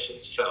those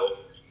sessions felt,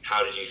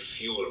 how did you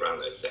fuel around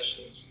those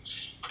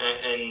sessions?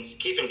 And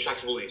keeping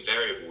track of all these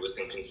variables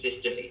and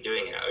consistently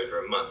doing it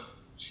over a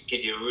month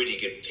gives you a really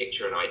good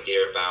picture and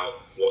idea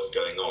about what's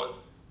going on.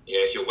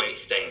 If your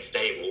weight's staying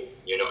stable,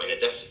 you're not in a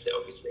deficit,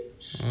 obviously.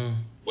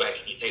 Where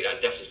can you take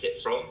that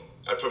deficit from?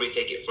 I'd probably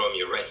take it from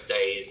your rest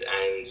days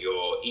and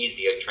your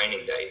easier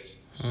training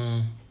days.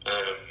 And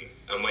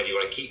where do you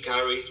want to keep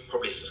calories?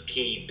 Probably for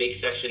key big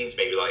sessions,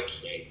 maybe like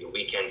your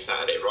weekend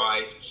Saturday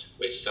ride,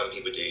 which some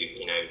people do,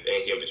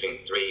 anything between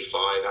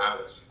 3-5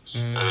 hours.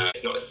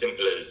 It's not as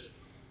simple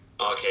as,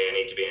 okay, I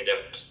need to be in a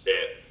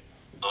deficit.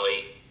 I'll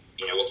eat,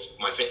 what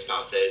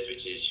MyFitnessPal says,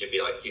 which should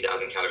be like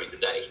 2,000 calories a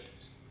day.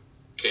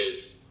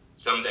 Because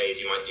some days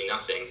you might do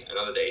nothing, and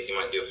other days you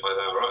might do a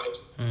 5-hour ride.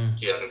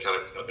 2,000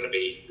 calories is not going to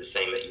be the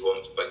same that you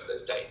want for both of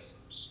those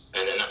days.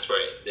 And that's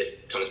where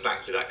this comes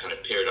back to that kind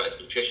of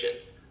periodized nutrition,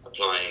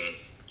 applying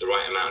the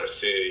right amount of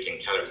food and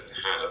calories to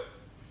have,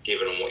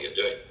 given on what you're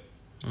doing.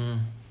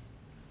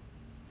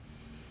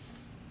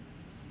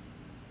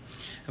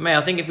 Mate,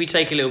 I think if we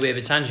take a little bit of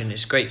a tangent,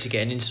 it's great to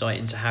get an insight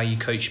into how you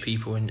coach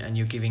people, and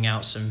you're giving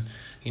out some,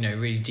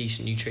 really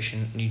decent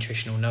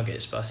nutritional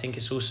nuggets. But I think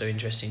it's also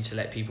interesting to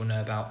let people know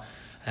about,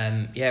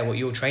 what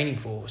you're training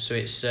for. So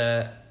it's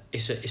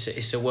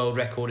a world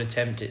record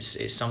attempt.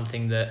 It's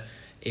something that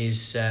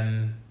is,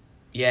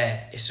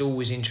 it's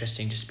always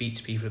interesting to speak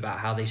to people about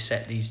how they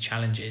set these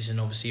challenges. And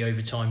obviously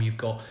over time you've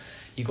got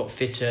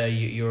fitter,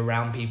 you're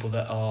around people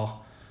that are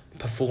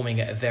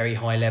performing at a very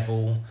high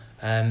level.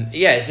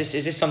 Is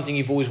this something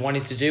you've always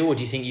wanted to do, or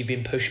do you think you've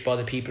been pushed by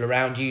the people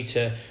around you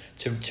to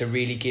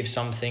really give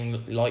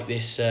something like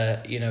this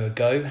a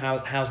go?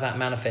 How's that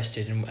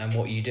manifested, and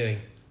what are you doing?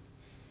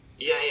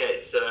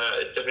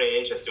 It's definitely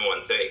an interesting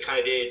one. So it kind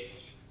of did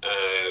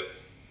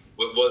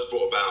was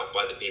brought about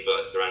by the people I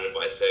was surrounded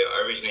by. So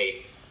I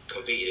originally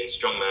competed in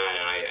strongman,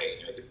 and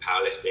I did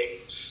powerlifting,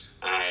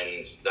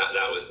 and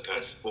that was the kind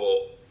of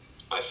sport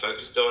I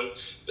focused on.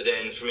 But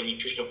then from a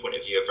nutritional point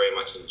of view, I very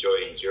much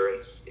enjoy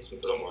endurance. It's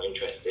a lot more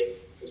interesting.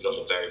 There's a lot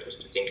more variables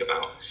to think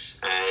about.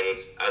 And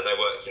as I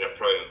worked in a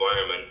pro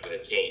environment with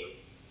a team,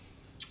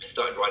 I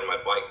started riding my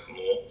bike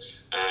more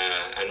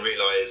and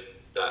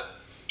realised that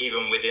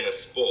even within a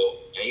sport,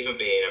 and even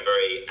being a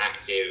very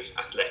active,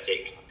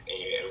 athletic,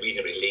 and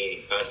reasonably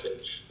lean person,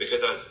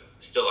 because I was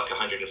still like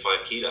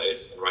 105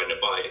 kilos and riding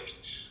a bike,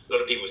 a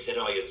lot of people said,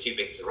 "Oh, you're too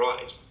big to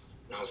ride."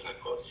 And I was like,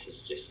 "Oh, this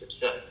is just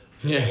absurd."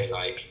 Yeah. You know,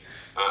 like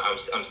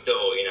I'm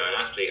still, an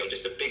athlete. I'm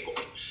just a big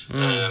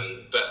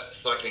one. But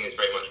cycling is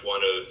very much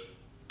one of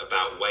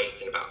about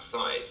weight and about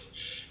size,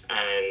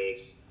 and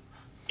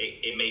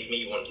it made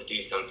me want to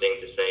do something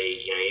to say,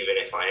 even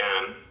if I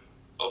am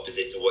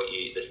opposite to what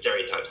the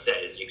stereotype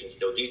says, you can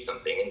still do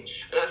something. And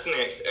that's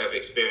something I've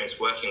experienced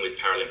working with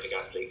Paralympic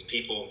athletes,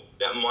 people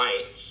that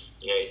might,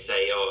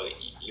 say, "Oh,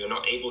 you're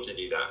not able to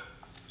do that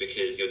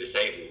because you're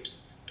disabled."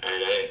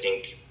 And I don't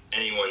think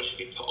anyone should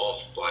be put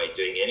off by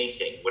doing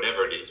anything,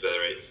 whatever it is,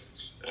 whether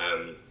it's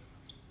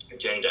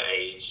gender,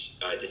 age,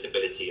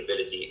 disability,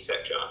 ability,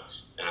 etc.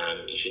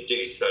 You should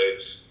do. So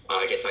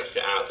I guess I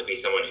set out to be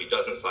someone who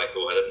doesn't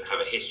cycle, who doesn't have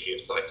a history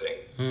of cycling,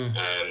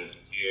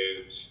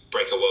 to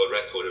break a world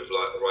record of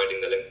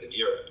riding the length of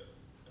Europe.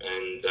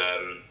 And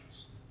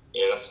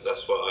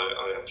that's what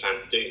I plan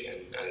to do,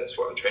 and that's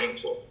what I'm training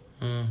for.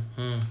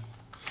 Mm-hmm.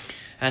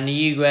 And are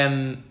you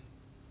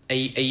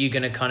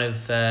going to kind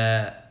of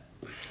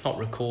not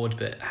record,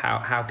 but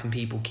how can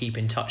people keep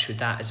in touch with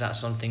that? Is that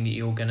something that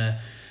you're going to,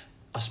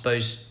 I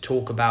suppose,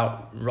 talk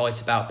about,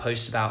 write about,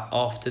 post about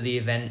after the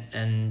event?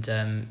 And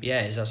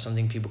is that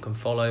something people can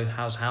follow?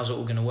 How's it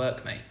all going to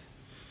work, mate?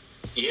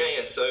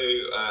 Yeah. So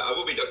I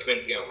will be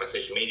documenting it on my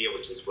social media,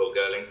 which is Will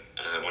Girling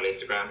on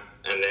Instagram.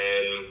 And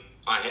then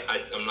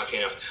I'm lucky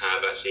enough to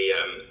have actually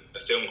a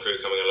film crew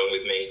coming along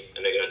with me,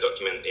 and they're going to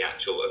document the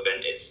actual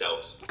event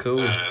itself. Cool.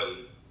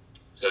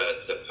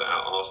 To put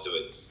out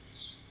afterwards,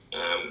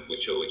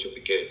 which will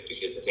be good,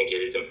 because I think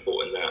it is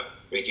important that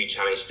we do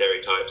challenge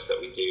stereotypes, that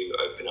we do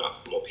open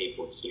up more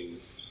people to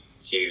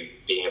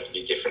being able to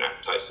do different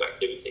types of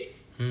activity.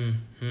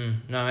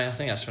 No, I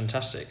think that's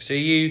fantastic. So are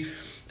you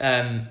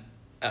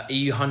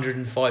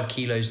 105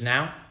 kilos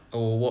now,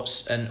 or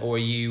are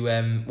you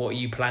what are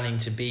you planning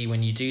to be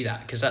when you do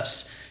that? Because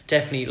that's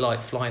definitely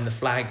like flying the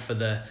flag for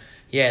the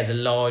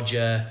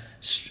larger.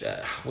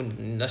 I wouldn't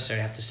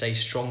necessarily have to say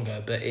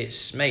stronger, but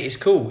it's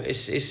cool.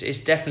 It's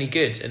definitely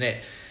good,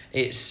 and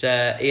it's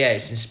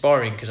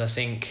inspiring, because I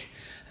think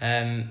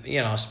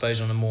I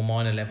suppose on a more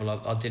minor level,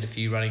 I did a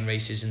few running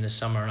races in the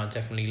summer, and I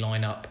definitely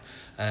line up.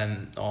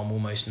 I'm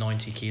almost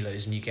 90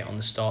 kilos, and you get on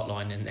the start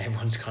line, and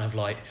everyone's kind of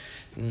like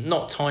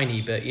not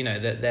tiny, but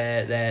that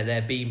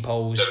they're beam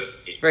poles,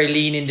 very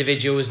lean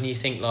individuals, and you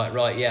think like,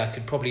 right, I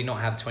could probably not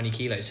have 20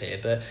 kilos here,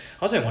 but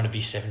I don't want to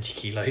be 70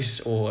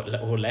 kilos or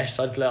less.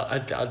 I'd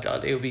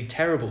it would be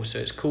terrible. So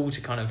it's cool to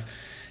kind of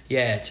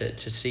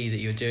to see that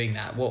you're doing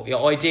that.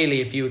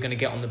 Ideally, if you were going to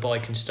get on the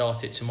bike and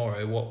start it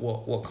tomorrow,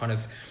 what kind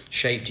of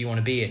shape do you want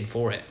to be in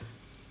for it?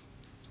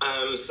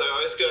 So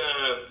I was going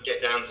to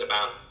get down to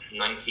about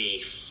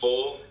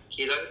 94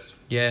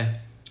 kilos. Yeah.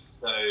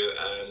 So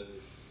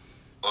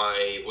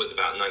I was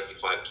about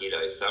 95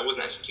 kilos, so I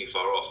wasn't actually too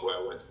far off where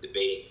I wanted to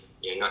be.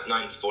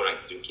 94,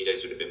 93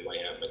 kilos would have been my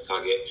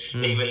target.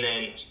 And even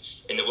then,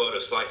 in the world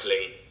of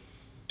cycling,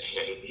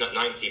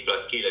 90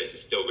 plus kilos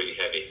is still really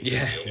heavy.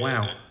 Yeah,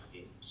 wow.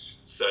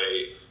 So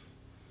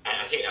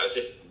I think that was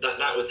just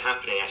that was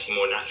happening actually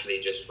more naturally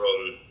just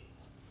from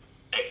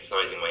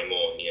exercising way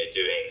more.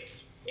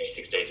 Doing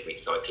 6 days a week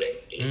cycling.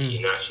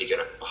 You're naturally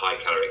going to have a high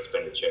calorie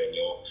expenditure in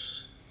your.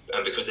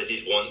 And because I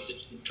did want to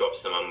drop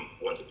some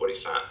unwanted body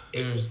fat,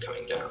 it was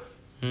coming down.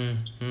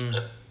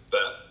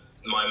 But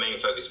my main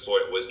focus for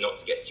it was not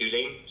to get too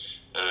lean,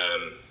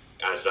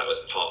 as that was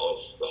part of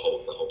the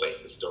whole base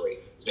of the story.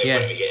 There's no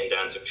point in me getting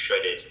down to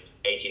shredded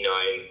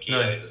 89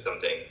 kilos or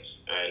something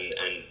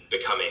and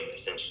becoming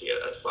essentially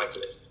a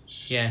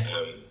cyclist. Yeah.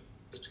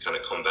 Just to kind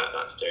of combat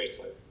that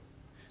stereotype.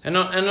 And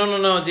on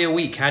an ideal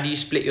week, how do you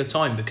split your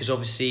time? Because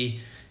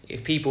obviously,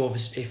 if people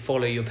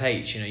follow your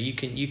page,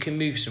 you can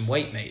move some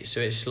weight, mate. So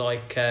it's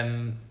like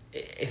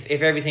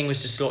if everything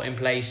was to slot in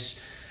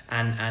place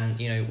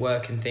and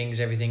work and things,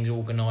 everything's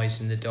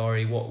organised in the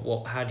diary.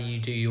 How do you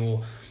do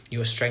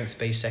your strength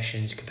based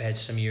sessions compared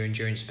to some of your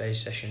endurance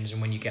based sessions?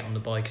 And when you get on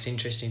the bike, it's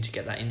interesting to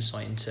get that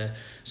insight into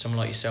someone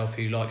like yourself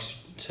who likes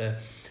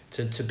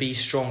to be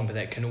strong, but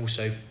that can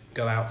also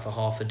go out for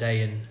half a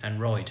day and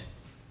ride.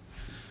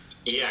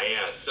 Yeah.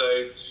 So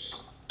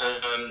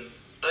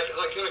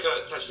that kind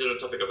of touches on the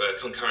topic of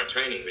concurrent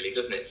training, really,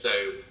 doesn't it? So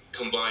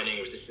combining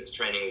resistance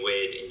training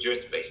with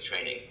endurance-based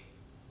training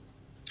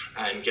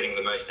and getting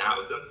the most out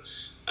of them.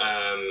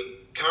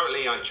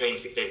 Currently, I train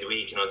 6 days a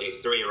week, and I'll do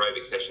 3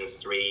 aerobic sessions,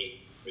 3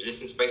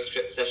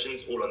 resistance-based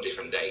sessions, all on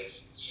different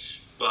days.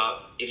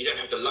 But if you don't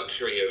have the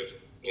luxury of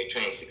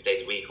training 6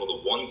 days a week or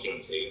the wanting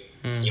to,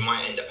 you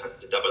might end up having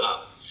to double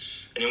up.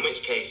 And in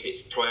which case,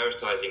 it's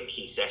prioritizing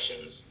key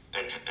sessions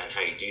and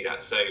how you do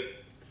that. So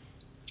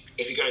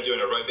If you're going to do an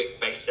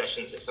aerobic-based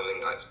session, so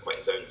something that's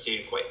quite zone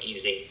 2, quite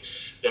easy,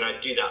 then I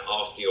do that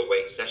after your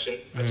weight session.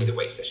 I do the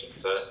weight session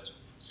first.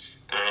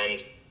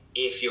 And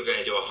if you're going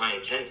to do a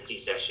high-intensity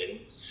session,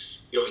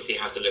 you obviously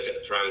have to look at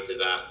the parameter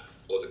that,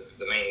 or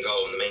the main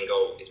goal, and the main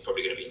goal is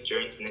probably going to be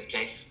endurance in this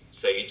case.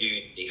 So you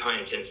do the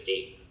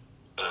high-intensity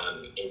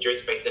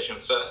endurance-based session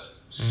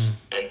first, and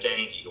then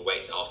do your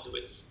weights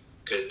afterwards.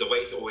 Because the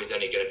weights are always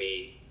only going to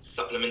be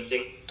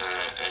supplementing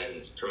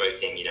and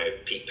promoting,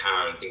 peak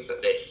power and things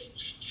like this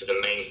for the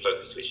main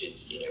focus, which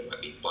is,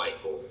 might be bike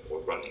or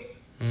running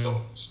and so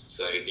on.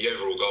 So the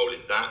overall goal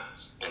is that,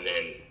 and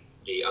then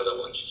the other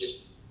one should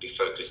just be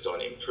focused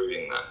on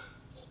improving that.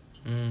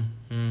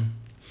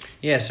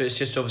 Yeah, so it's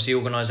just obviously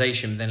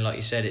organisation, but then like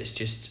you said, it's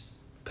just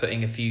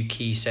putting a few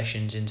key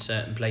sessions in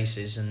certain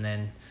places and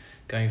then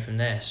going from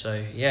there.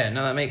 So yeah,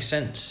 no, that makes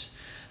sense.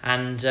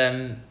 And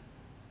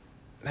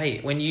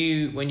hey, when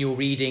you're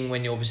reading,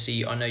 when you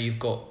obviously, I know you've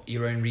got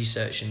your own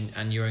research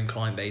and your own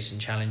client base and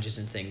challenges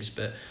and things,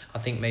 but I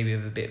think maybe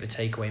with a bit of a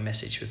takeaway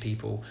message for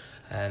people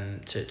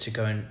to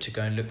go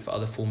and look for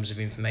other forms of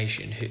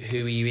information.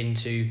 Who are you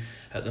into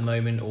at the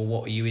moment, or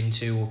what are you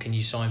into, or can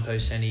you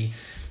signpost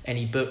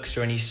any books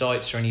or any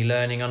sites or any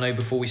learning? I know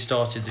before we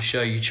started the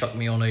show, you chucked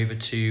me on over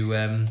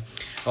to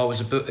it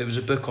was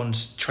a book on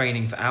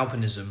training for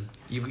alpinism.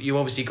 You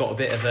obviously got a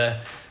bit of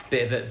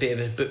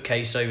a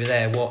bookcase over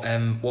there.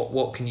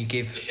 What can you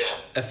give?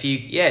 A few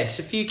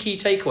key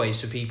takeaways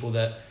for people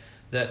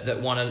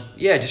that want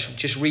to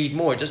just read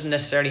more. It doesn't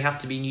necessarily have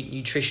to be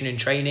nutrition and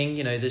training.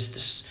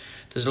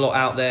 There's a lot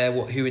out there.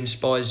 Who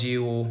inspires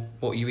you, or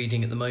what are you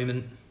reading at the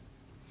moment?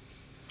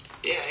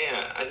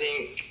 I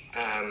think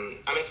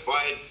I'm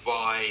inspired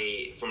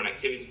from an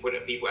activity point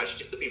of view, actually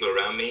just the people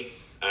around me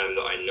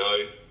that I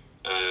know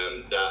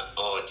that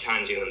are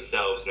challenging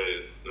themselves, no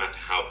matter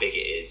how big it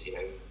is.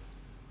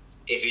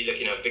 If you're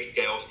looking at a big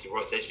scale, obviously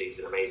Ross Edgley is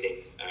an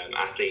amazing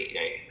athlete.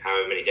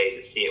 However many days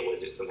at sea it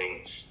was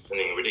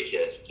something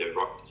ridiculous to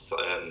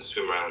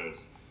swim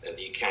around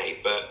the UK.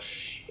 But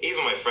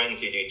even my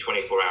friends who do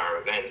 24-hour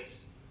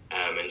events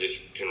and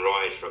just can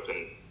ride for a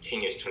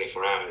continuous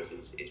 24 hours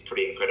is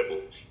pretty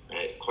incredible, and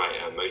it's quite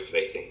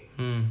motivating.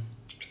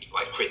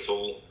 Like Chris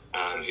Hall,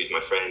 who's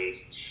my friend,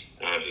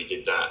 who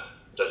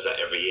does that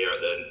every year at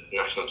the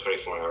National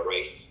 24-Hour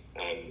Race,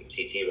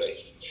 TT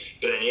race.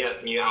 But then,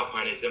 new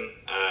alpinism,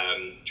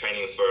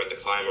 training for the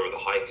climber or the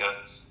hiker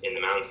in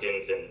the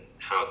mountains and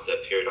how to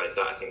periodize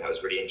that. I think that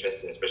was really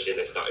interesting, especially as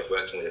I started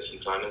working with a few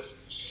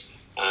climbers.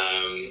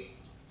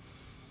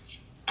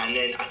 And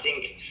then I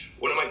think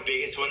one of my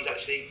biggest ones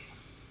actually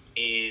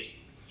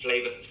is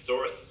Flavor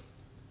Thesaurus.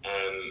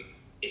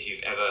 If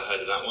you've ever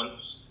heard of that one.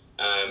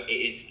 It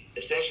is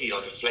essentially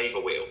like a flavor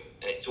wheel,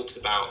 and it talks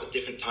about the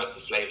different types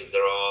of flavors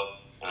there are,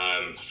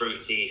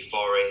 fruity,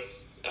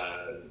 forest,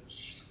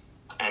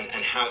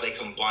 and how they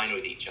combine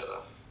with each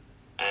other,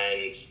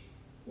 and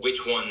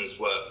which ones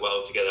work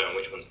well together and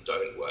which ones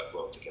don't work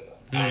well together.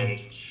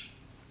 And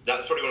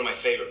that's probably one of my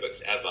favorite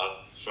books ever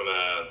from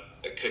a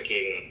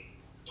cooking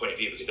point of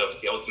view, because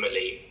obviously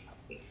ultimately,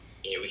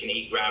 we can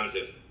eat grams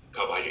of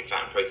carbohydrate,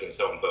 fat, and protein, and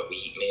so on, but we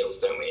eat meals,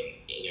 don't we?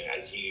 And,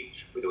 as you,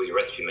 with all your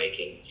recipe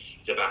making,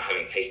 it's about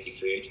having tasty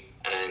food.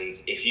 And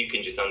if you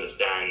can just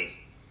understand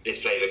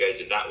this flavor goes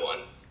with that one,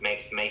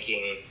 makes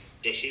making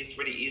dishes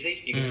really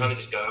easy. You can kind of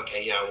just go,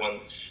 okay, I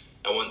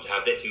want to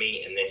have this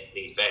meat and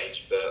these veg,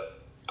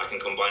 but I can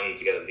combine them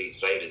together with these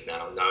flavors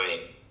now, knowing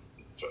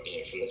from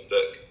this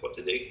book what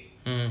to do.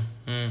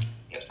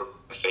 That's probably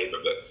my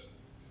favorite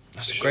books.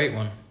 That's a great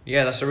one.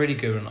 Yeah, that's a really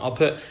good one.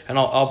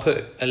 I'll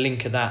put a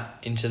link of that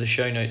into the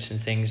show notes and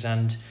things.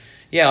 And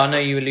yeah, I know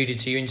you alluded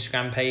to your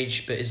Instagram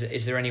page, but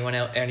is there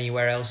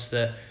anywhere else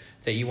that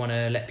you want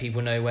to let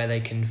people know where they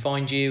can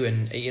find you?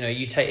 And are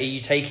you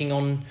taking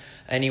on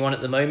anyone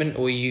at the moment,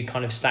 or are you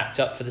kind of stacked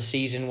up for the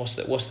season? What's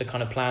the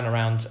kind of plan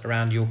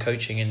around your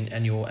coaching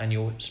and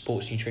your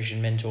sports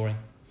nutrition mentoring?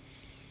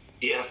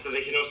 Yeah, so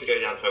they can also go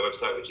down to my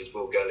website, which is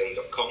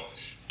willgerling.com.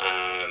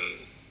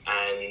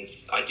 And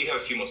I do have a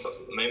few more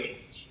slots at the moment,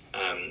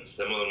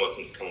 so they're more than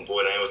welcome to come on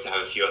board. I also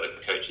have a few other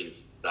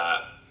coaches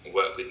that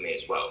work with me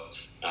as well,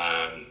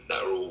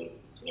 that are all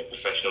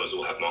professionals,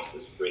 all have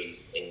master's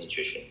degrees in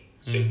nutrition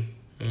too,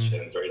 which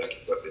I'm very lucky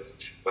to work with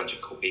a bunch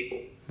of cool people.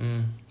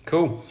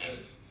 Cool.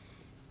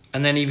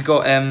 And then you've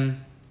got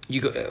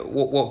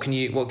what can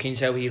you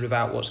tell me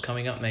about what's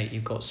coming up, mate?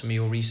 You've got some of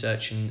your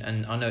research,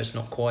 and I know it's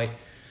not quite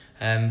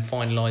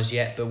finalised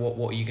yet, but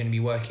what are you going to be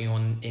working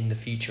on in the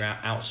future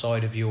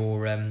outside of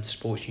your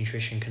sports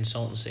nutrition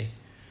consultancy?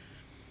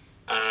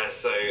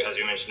 So as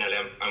we mentioned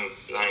earlier, I'm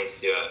planning to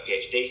do a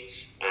PhD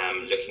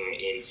looking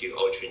into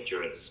ultra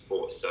endurance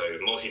sport, so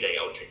multi-day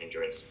ultra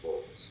endurance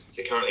sport.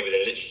 So currently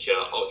within literature,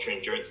 ultra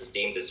endurance is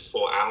deemed as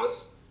 4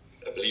 hours,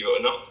 believe it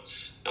or not,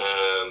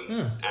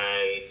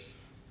 and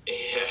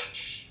yeah,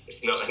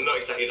 it's not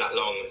exactly that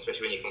long,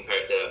 especially when you compare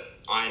it to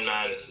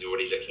Ironman, which is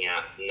already looking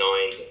at 9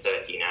 to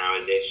 13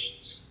 hours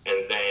ish,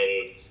 and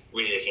then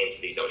really looking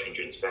into these ultra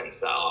endurance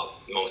events that are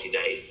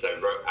multi-days, so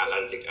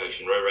Atlantic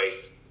Ocean Row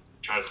Race,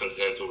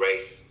 Transcontinental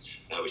Race,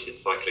 which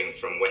is cycling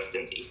from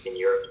Western to Eastern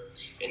Europe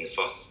in the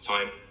fastest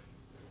time.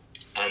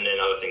 And then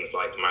other things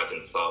like Marathon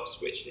des Sables,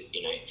 which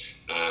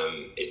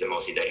is a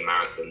multi-day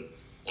marathon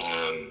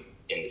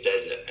in the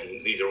desert.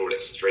 And these are all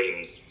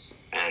extremes,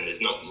 and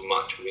there's not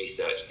much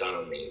research done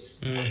on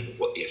these and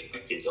what the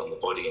effect is on the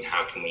body and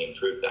how can we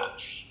improve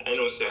that. And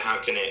also how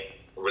can it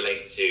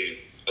relate to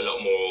a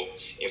lot more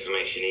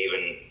information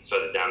even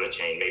further down the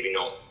chain, maybe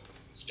not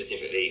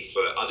specifically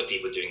for other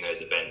people doing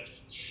those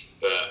events,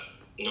 but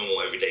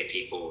normal everyday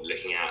people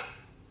looking at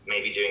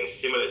maybe doing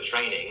similar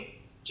training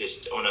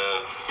just on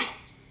a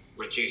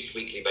reduced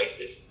weekly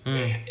basis.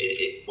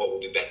 What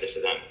would be better for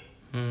them?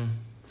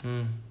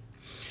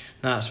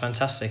 No, that's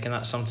fantastic, and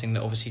that's something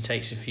that obviously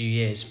takes a few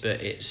years,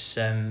 but it's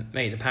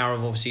mate, the power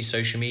of obviously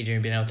social media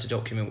and being able to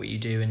document what you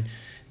do, and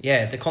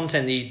the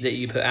content that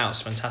you put out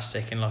is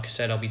fantastic. And like I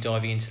said, I'll be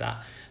diving into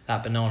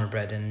that banana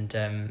bread,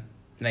 and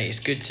mate, it's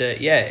good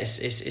to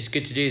it's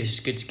good to do this. It's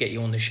good to get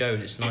you on the show,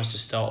 and it's nice to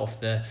start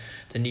off the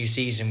new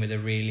season with a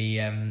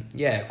really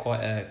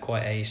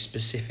quite a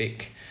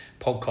specific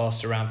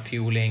podcast around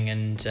fueling,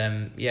 and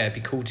it'd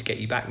be cool to get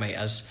you back, mate,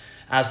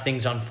 as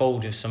things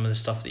unfold with some of the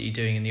stuff that you're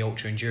doing in the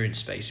ultra endurance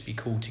space. It'd be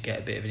cool to get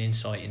a bit of an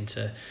insight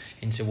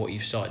into what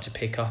you've started to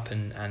pick up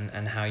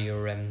and how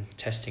you're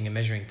testing and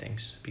measuring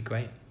things. It'd be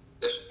great.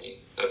 Definitely,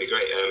 that'd be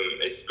great.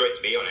 It's great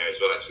to be on here as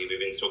well. Actually, we've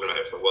been talking about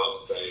it for a while,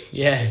 so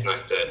it's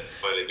nice to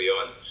finally be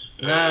on.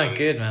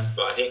 Good, man.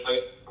 But I think I'm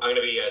going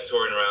to be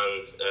touring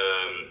around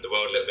the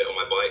world a little bit on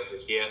my bike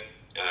this year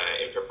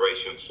in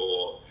preparation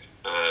for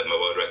my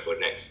world record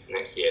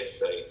next year.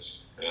 So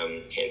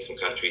hitting some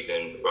countries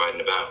and riding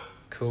about.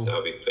 Cool. So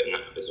I'll be putting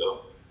that up as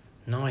well.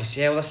 Nice.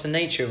 Yeah, well, that's the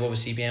nature of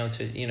obviously being able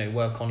to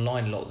work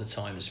online a lot of the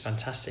time. It's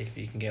fantastic if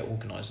you can get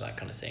organised, that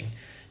kind of thing.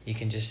 You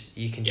can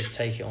just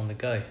take it on the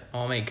go.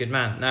 Oh, mate, good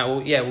man. Now,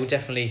 we'll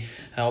definitely.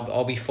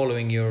 I'll be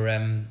following your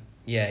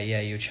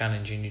your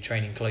challenge and your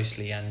training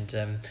closely. And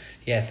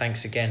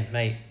thanks again,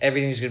 mate.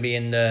 Everything's going to be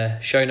in the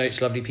show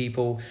notes, lovely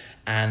people.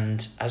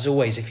 And as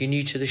always, if you're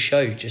new to the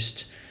show,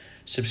 just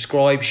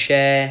subscribe,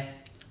 share,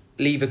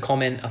 leave a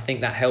comment. I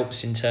think that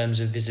helps in terms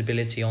of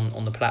visibility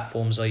on the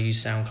platforms. I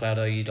use SoundCloud,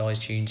 I use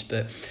iTunes,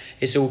 but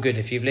it's all good.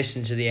 If you've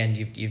listened to the end,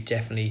 you've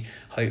definitely,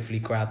 hopefully,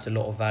 grabbed a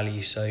lot of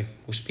value. So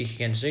we'll speak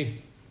again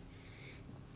soon.